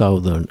שנקרא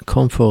Southern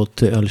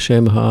Comfort על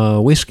שם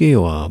הוויסקי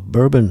או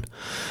הברבן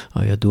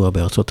הידוע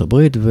בארצות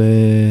הברית,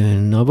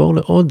 ונעבור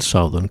לעוד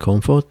Southern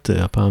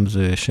Comfort, הפעם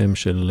זה שם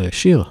של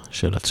שיר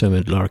של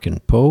הצמד לארקין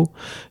פו,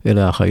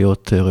 אלה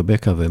האחיות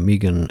רבקה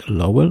ומיגן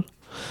לאוול,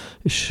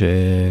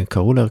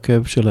 שקראו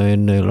להרכב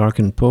שלהן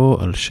לארקין פו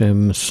על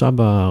שם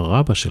סבא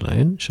רבא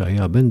שלהן,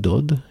 שהיה בן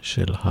דוד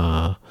של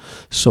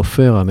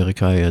הסופר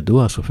האמריקאי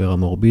הידוע, הסופר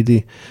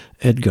המורבידי,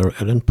 אדגר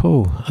אלן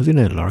פו. אז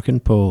הנה לארקין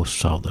פו,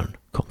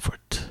 Southern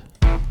Comfort.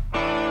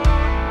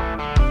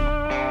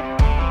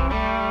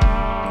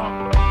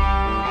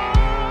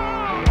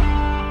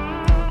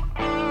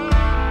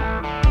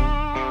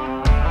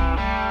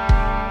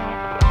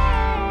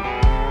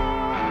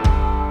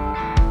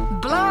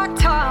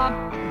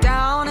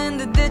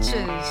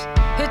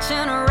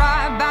 Hitching a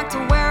ride back to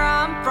where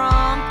I'm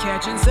from,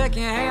 catching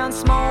secondhand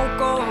smoke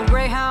or a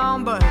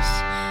Greyhound bus.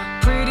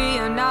 Pretty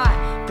or not,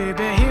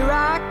 baby, here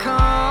I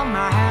come.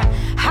 I had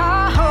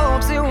high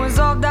hopes, it was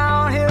all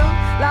downhill,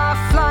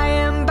 life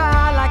flying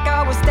by like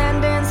I was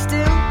standing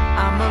still.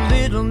 I'm a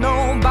little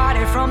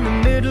nobody from the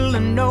middle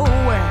of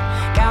nowhere,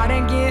 gotta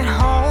get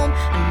home,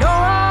 I know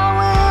I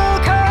will,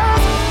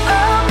 'cause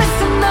I'm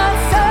missing that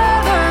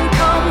southern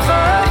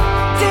comfort.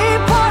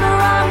 Deep water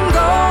I'm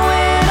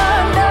going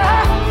under,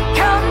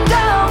 counting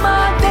down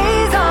my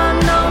days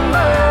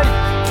unnumbered.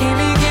 Give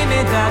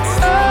me that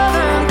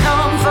southern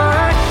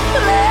comfort.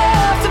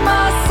 Left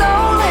my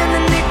soul in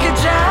the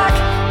knickerjack,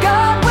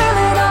 God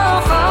willing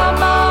I'll find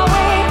my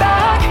way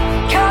back.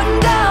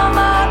 Counting down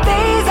my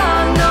days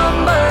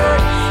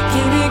unnumbered.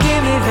 Give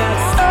me that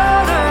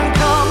southern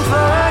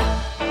comfort.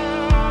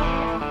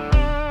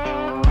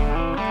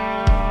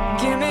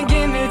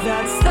 Give me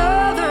that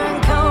southern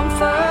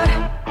comfort.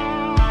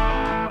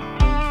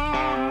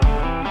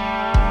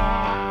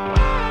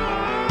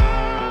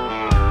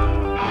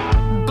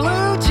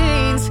 Blue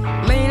jeans,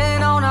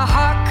 leaning on a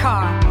hot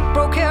car,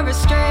 broke every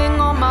string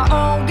on my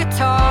old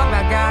guitar.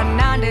 I got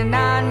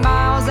 99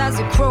 miles as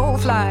a crow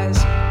flies,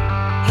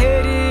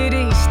 headed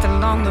east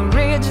along the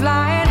ridge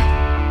line.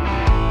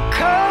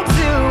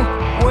 Kudzu,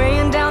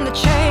 weighing down the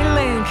chain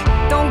link,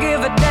 don't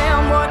give a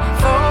damn what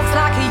folks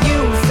like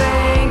you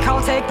think.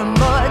 I'll take the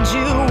mud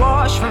you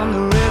wash from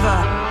the river.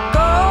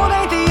 Gold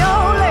ain't the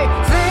only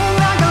thing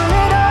that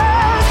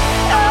glitters.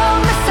 I'm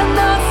missing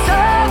the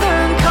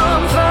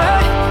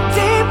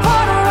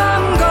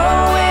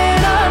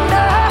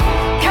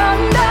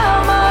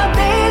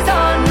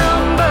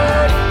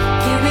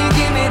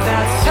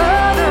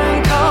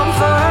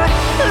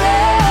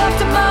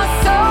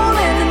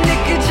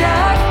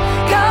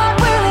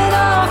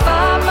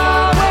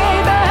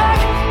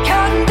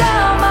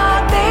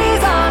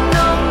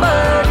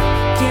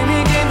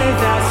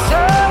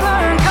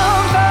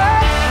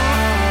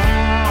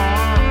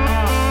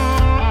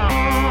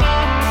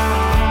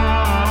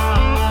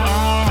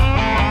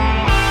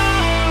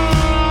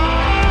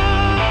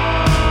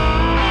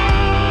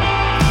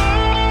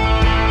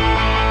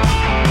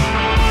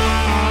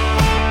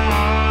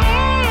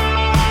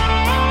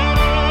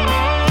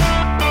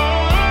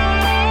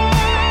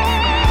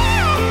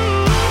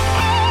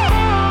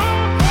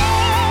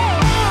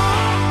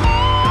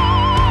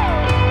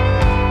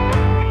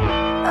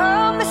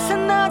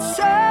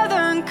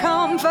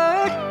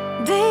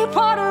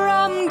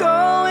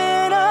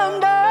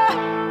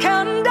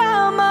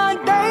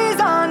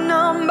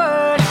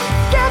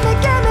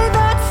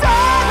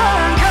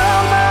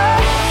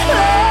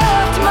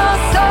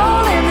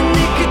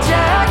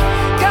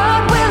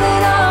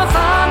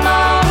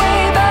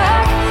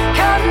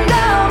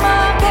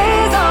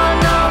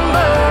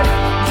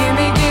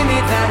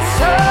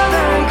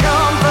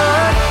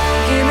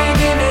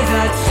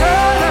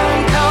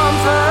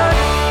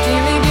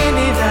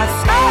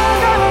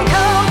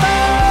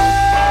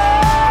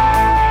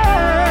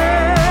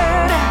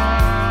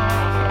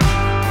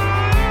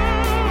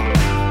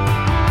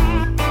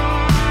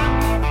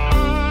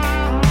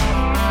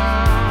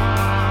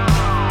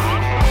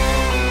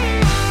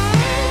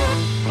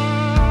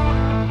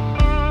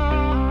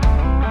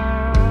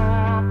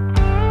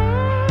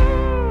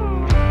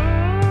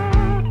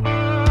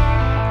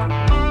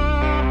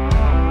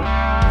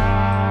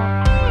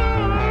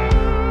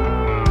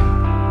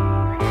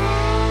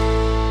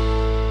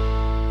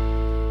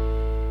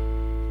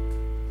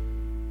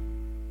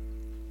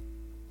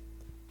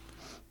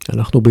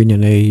אנחנו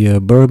בענייני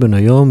ברבן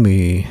היום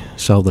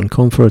מ-Southern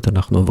Comfort,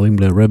 אנחנו עוברים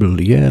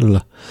ל-Rebel Yell.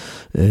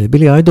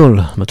 בילי איידול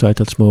מצא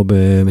את עצמו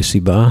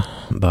במסיבה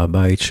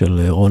בבית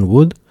של רון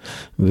ווד,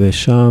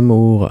 ושם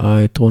הוא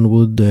ראה את רון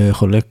ווד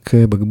חולק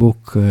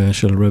בקבוק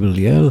של Rebel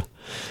Yell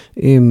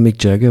עם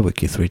מיק ג'אגר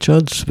וכית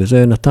ריצ'רדס,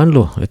 וזה נתן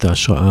לו את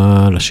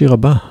ההשראה לשיר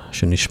הבא,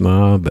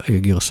 שנשמע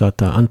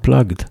בגרסת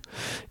ה-Unplugged,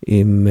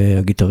 עם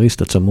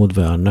הגיטריסט הצמוד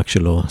והענק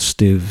שלו,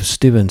 סטיב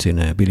סטיבנס.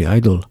 הנה בילי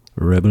איידול,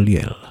 Rebel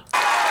Yell.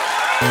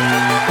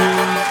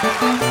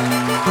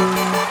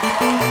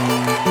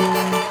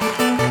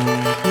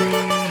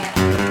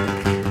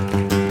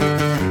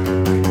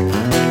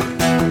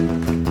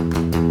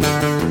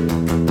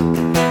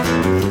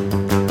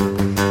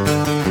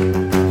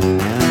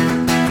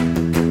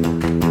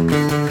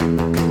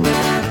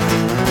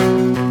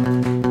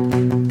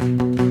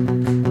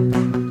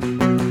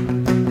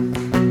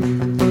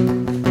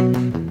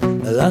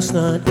 Last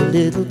night a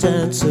little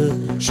dancer,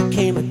 she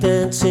came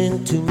a-dancing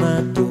to my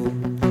door.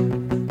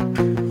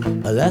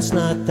 Last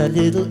night that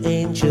little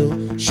angel,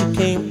 she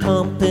came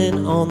pumping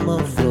on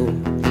my floor.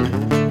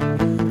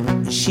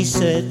 She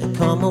said,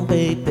 come on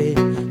baby,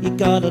 you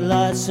got a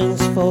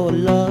license for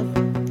love,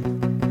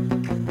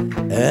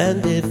 and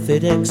if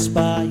it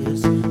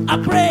expires, I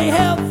pray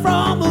help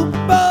from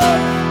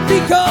above.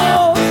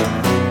 Because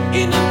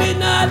in the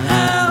midnight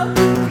hour,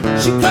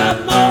 she cried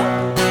more,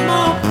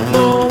 more,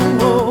 more,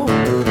 more.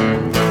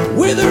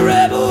 With a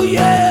rebel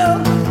yell,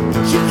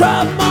 she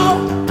cried more,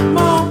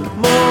 more,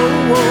 more,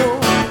 more.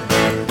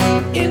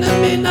 In the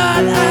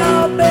midnight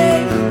hour,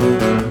 baby,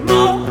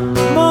 more,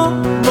 more,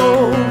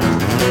 more.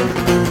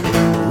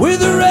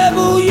 With a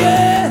rebel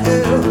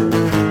yell,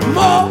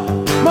 more,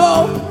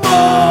 more,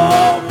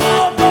 more,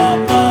 more, more,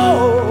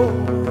 more.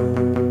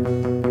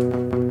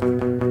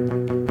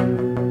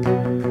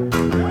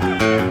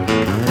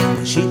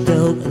 She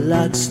don't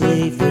like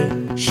slavery,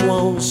 she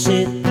won't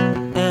sit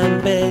and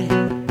beg.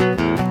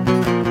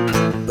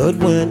 But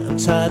when I'm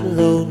tired and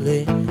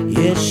lonely,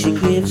 yes, she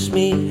gives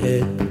me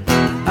head.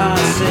 I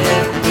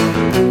said,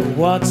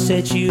 what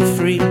set you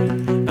free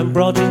and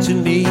brought you to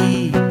me,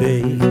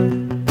 babe?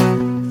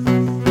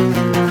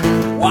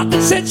 What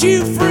can set you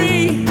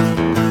free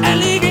and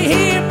leave you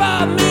here by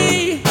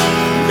me?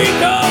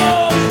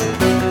 Because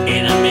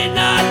in a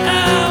midnight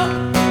hour,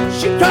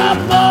 she cried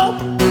more,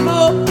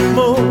 more,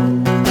 more.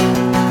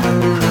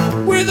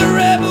 With a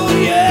rebel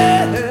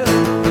yell,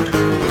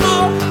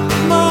 more,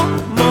 more,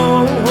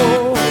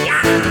 more.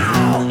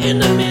 In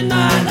the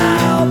midnight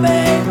hour,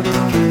 babe,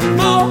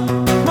 more,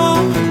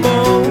 more,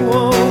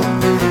 more.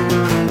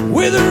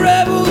 With a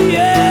rebel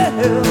yell,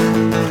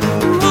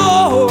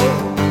 more.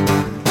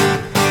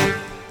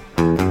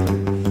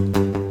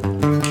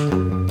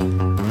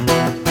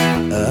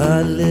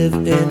 I live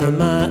in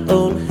my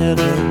own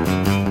heaven.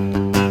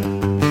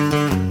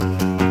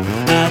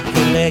 I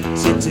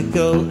collected to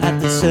go at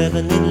the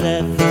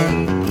 7-Eleven.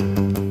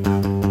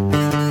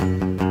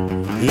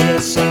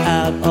 Yes, I'm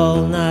out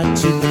all night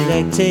to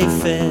collect a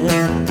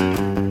fare.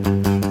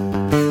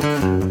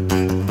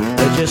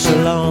 Just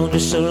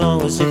so long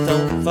as it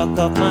don't fuck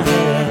up my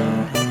hair.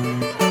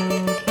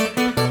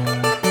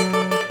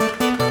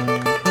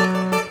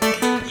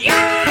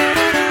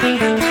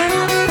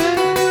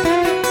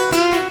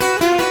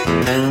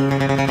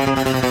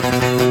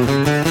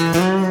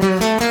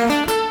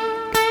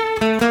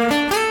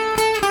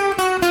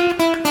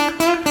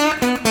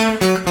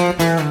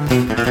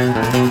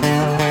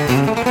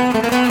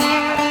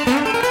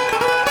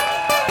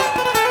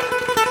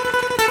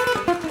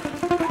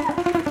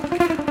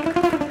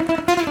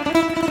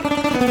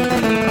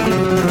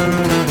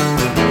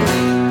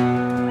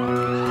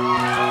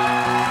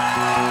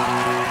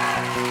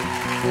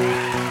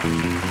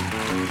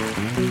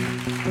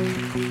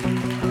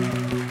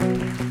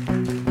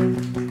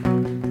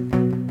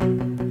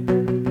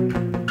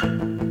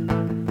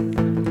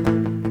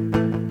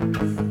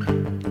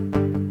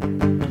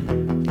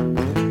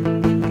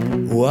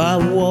 I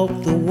walk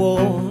the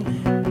walk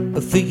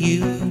for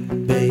you,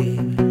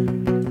 babe.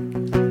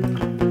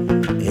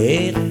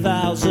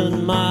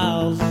 8,000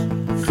 miles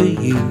for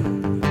you.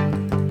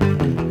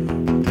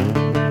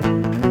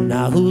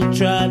 Now who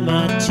dried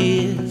my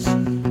tears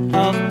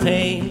of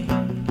pain,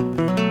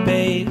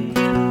 babe?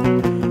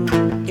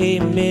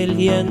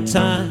 1,000,000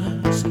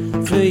 times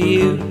for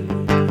you,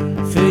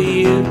 for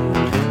you.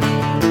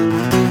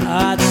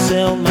 I'd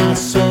sell my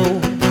soul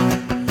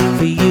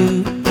for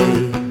you,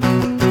 babe.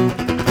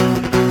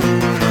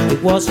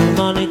 It wasn't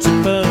money to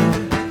burn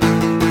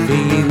for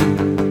you,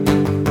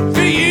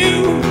 for you.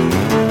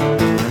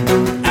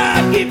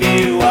 I'd give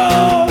you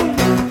all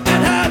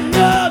and have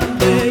nothing,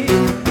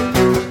 babe.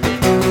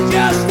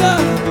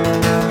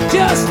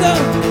 Just to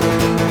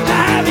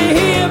have you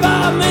here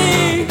by me.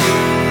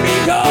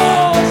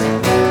 Because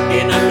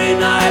in the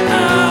midnight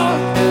hour,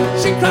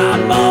 she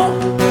cried more,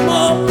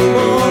 more,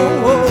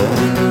 more.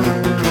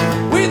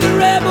 With the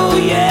rebel,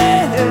 yeah,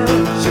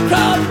 she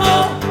cried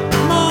more,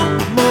 more,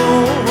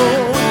 more.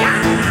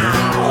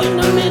 In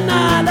the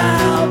midnight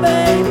hour,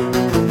 baby.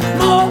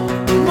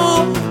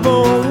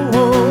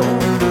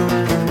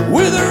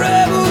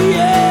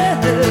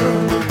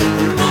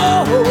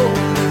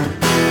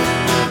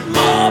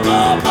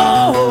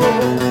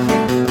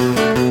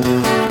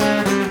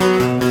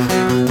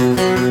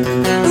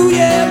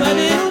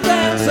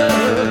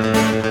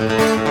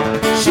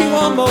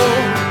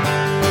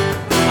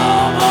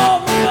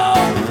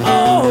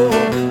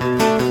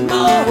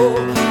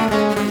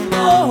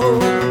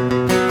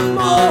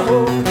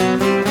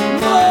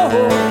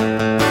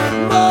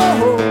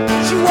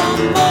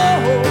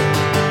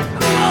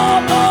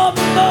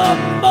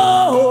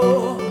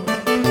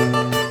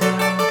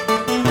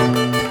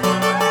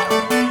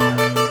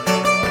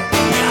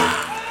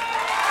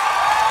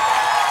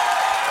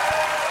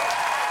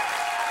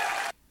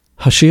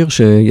 השיר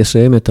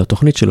שיסיים את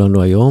התוכנית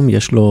שלנו היום,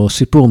 יש לו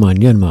סיפור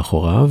מעניין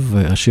מאחוריו.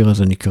 השיר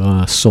הזה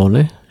נקרא סונה,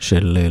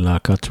 של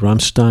להקת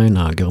רמסטיין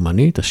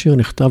הגרמנית. השיר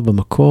נכתב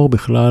במקור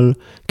בכלל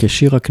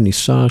כשיר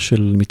הכניסה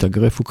של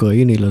מתאגרף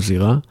אוקראיני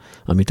לזירה.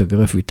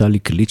 המתאגרף ויטלי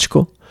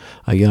קליצ'קו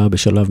היה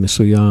בשלב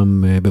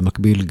מסוים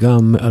במקביל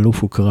גם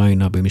אלוף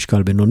אוקראינה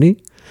במשקל בינוני,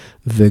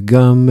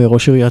 וגם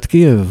ראש עיריית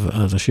קייב.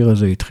 אז השיר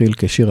הזה התחיל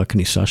כשיר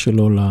הכניסה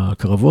שלו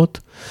לקרבות,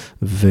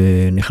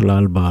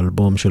 ונכלל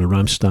באלבום של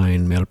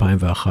רמסטיין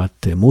מ-2001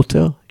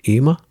 מוטר,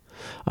 אימא.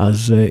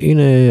 אז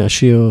הנה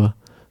השיר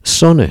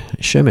סונה,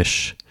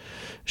 שמש,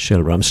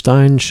 של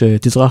רמסטיין,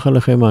 שתזרח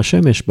עליכם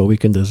השמש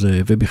בוויקנד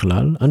הזה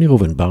ובכלל. אני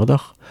ראובן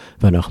ברדך,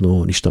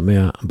 ואנחנו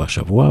נשתמע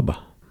בשבוע הבא.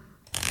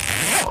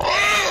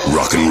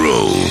 Rock and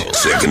roll,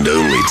 second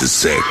only to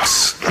sex,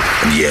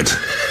 and yet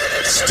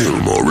still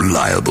more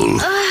reliable.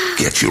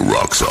 Get your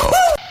rocks off.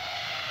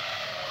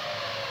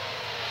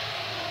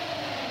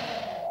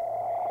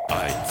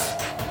 1,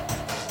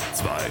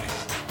 2,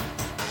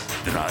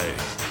 3,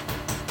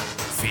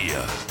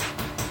 4,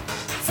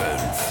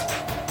 5,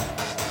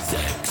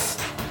 6,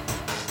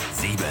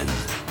 7,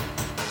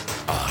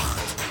 8,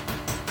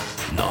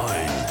 9,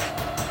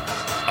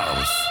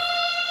 aus.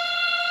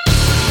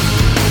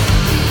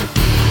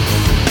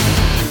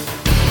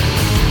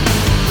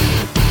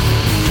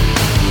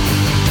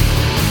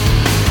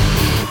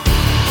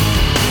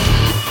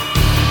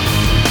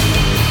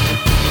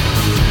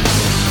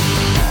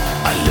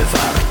 Alle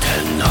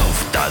warten auf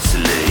das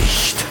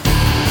Licht.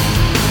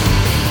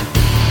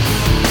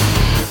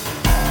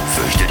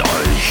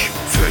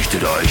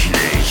 Fürchtet euch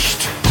nicht.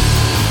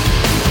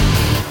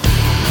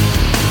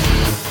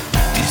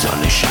 Die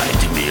Sonne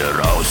scheint mir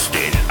aus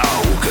den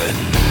Augen.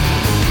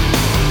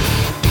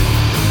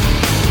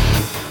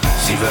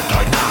 Sie wird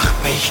heute Nacht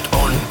nicht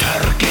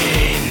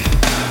untergehen.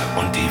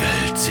 Und die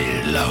Welt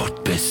zählt laut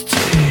bis 10.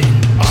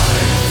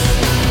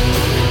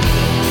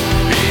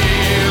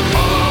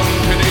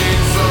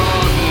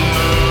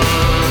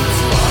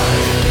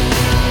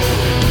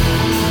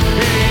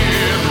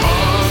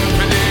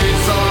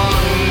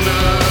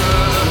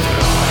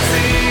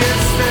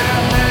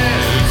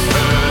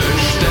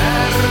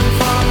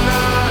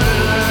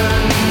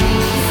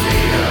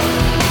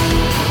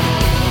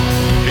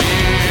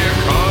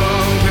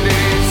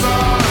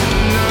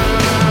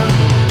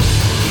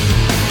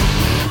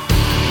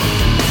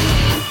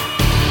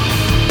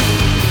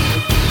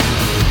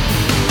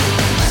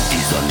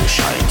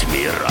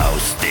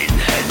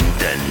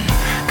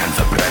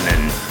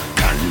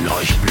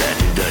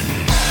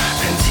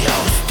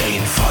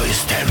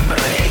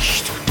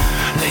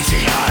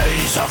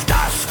 Auf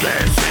das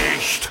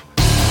Gesicht.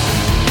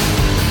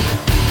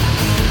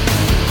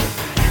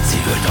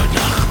 Sie wird heute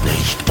Nacht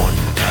nicht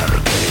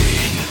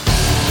untergehen.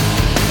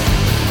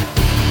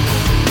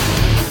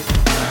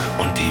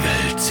 Und die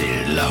Welt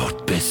zählt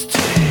laut bis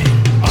 10.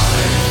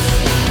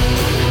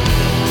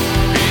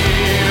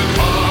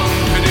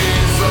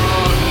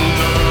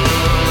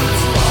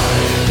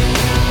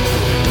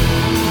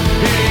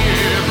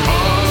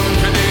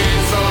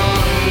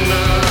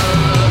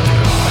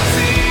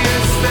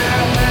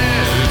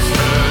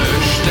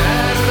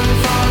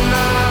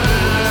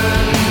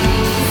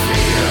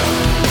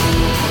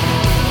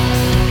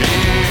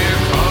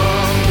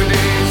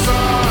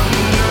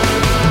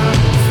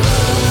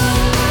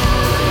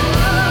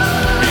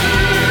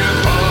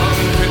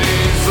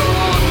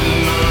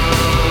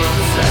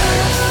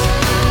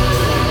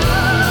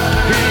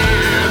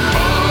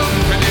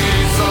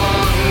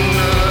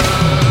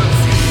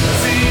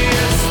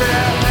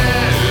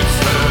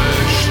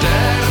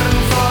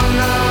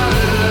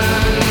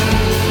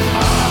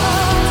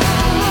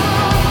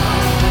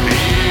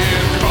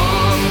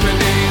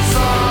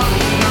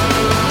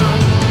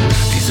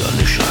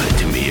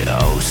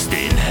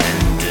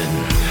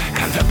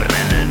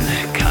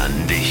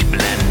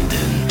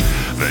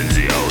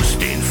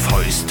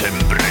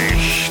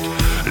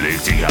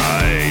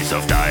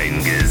 Auf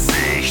dein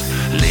Gesicht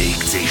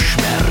legt sich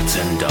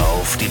schmerzend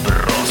auf die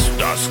Brust.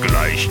 Das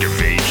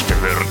Gleichgewicht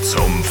wird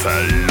zum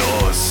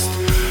Verlust,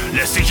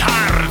 lässt sich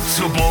hart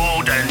zu Boden.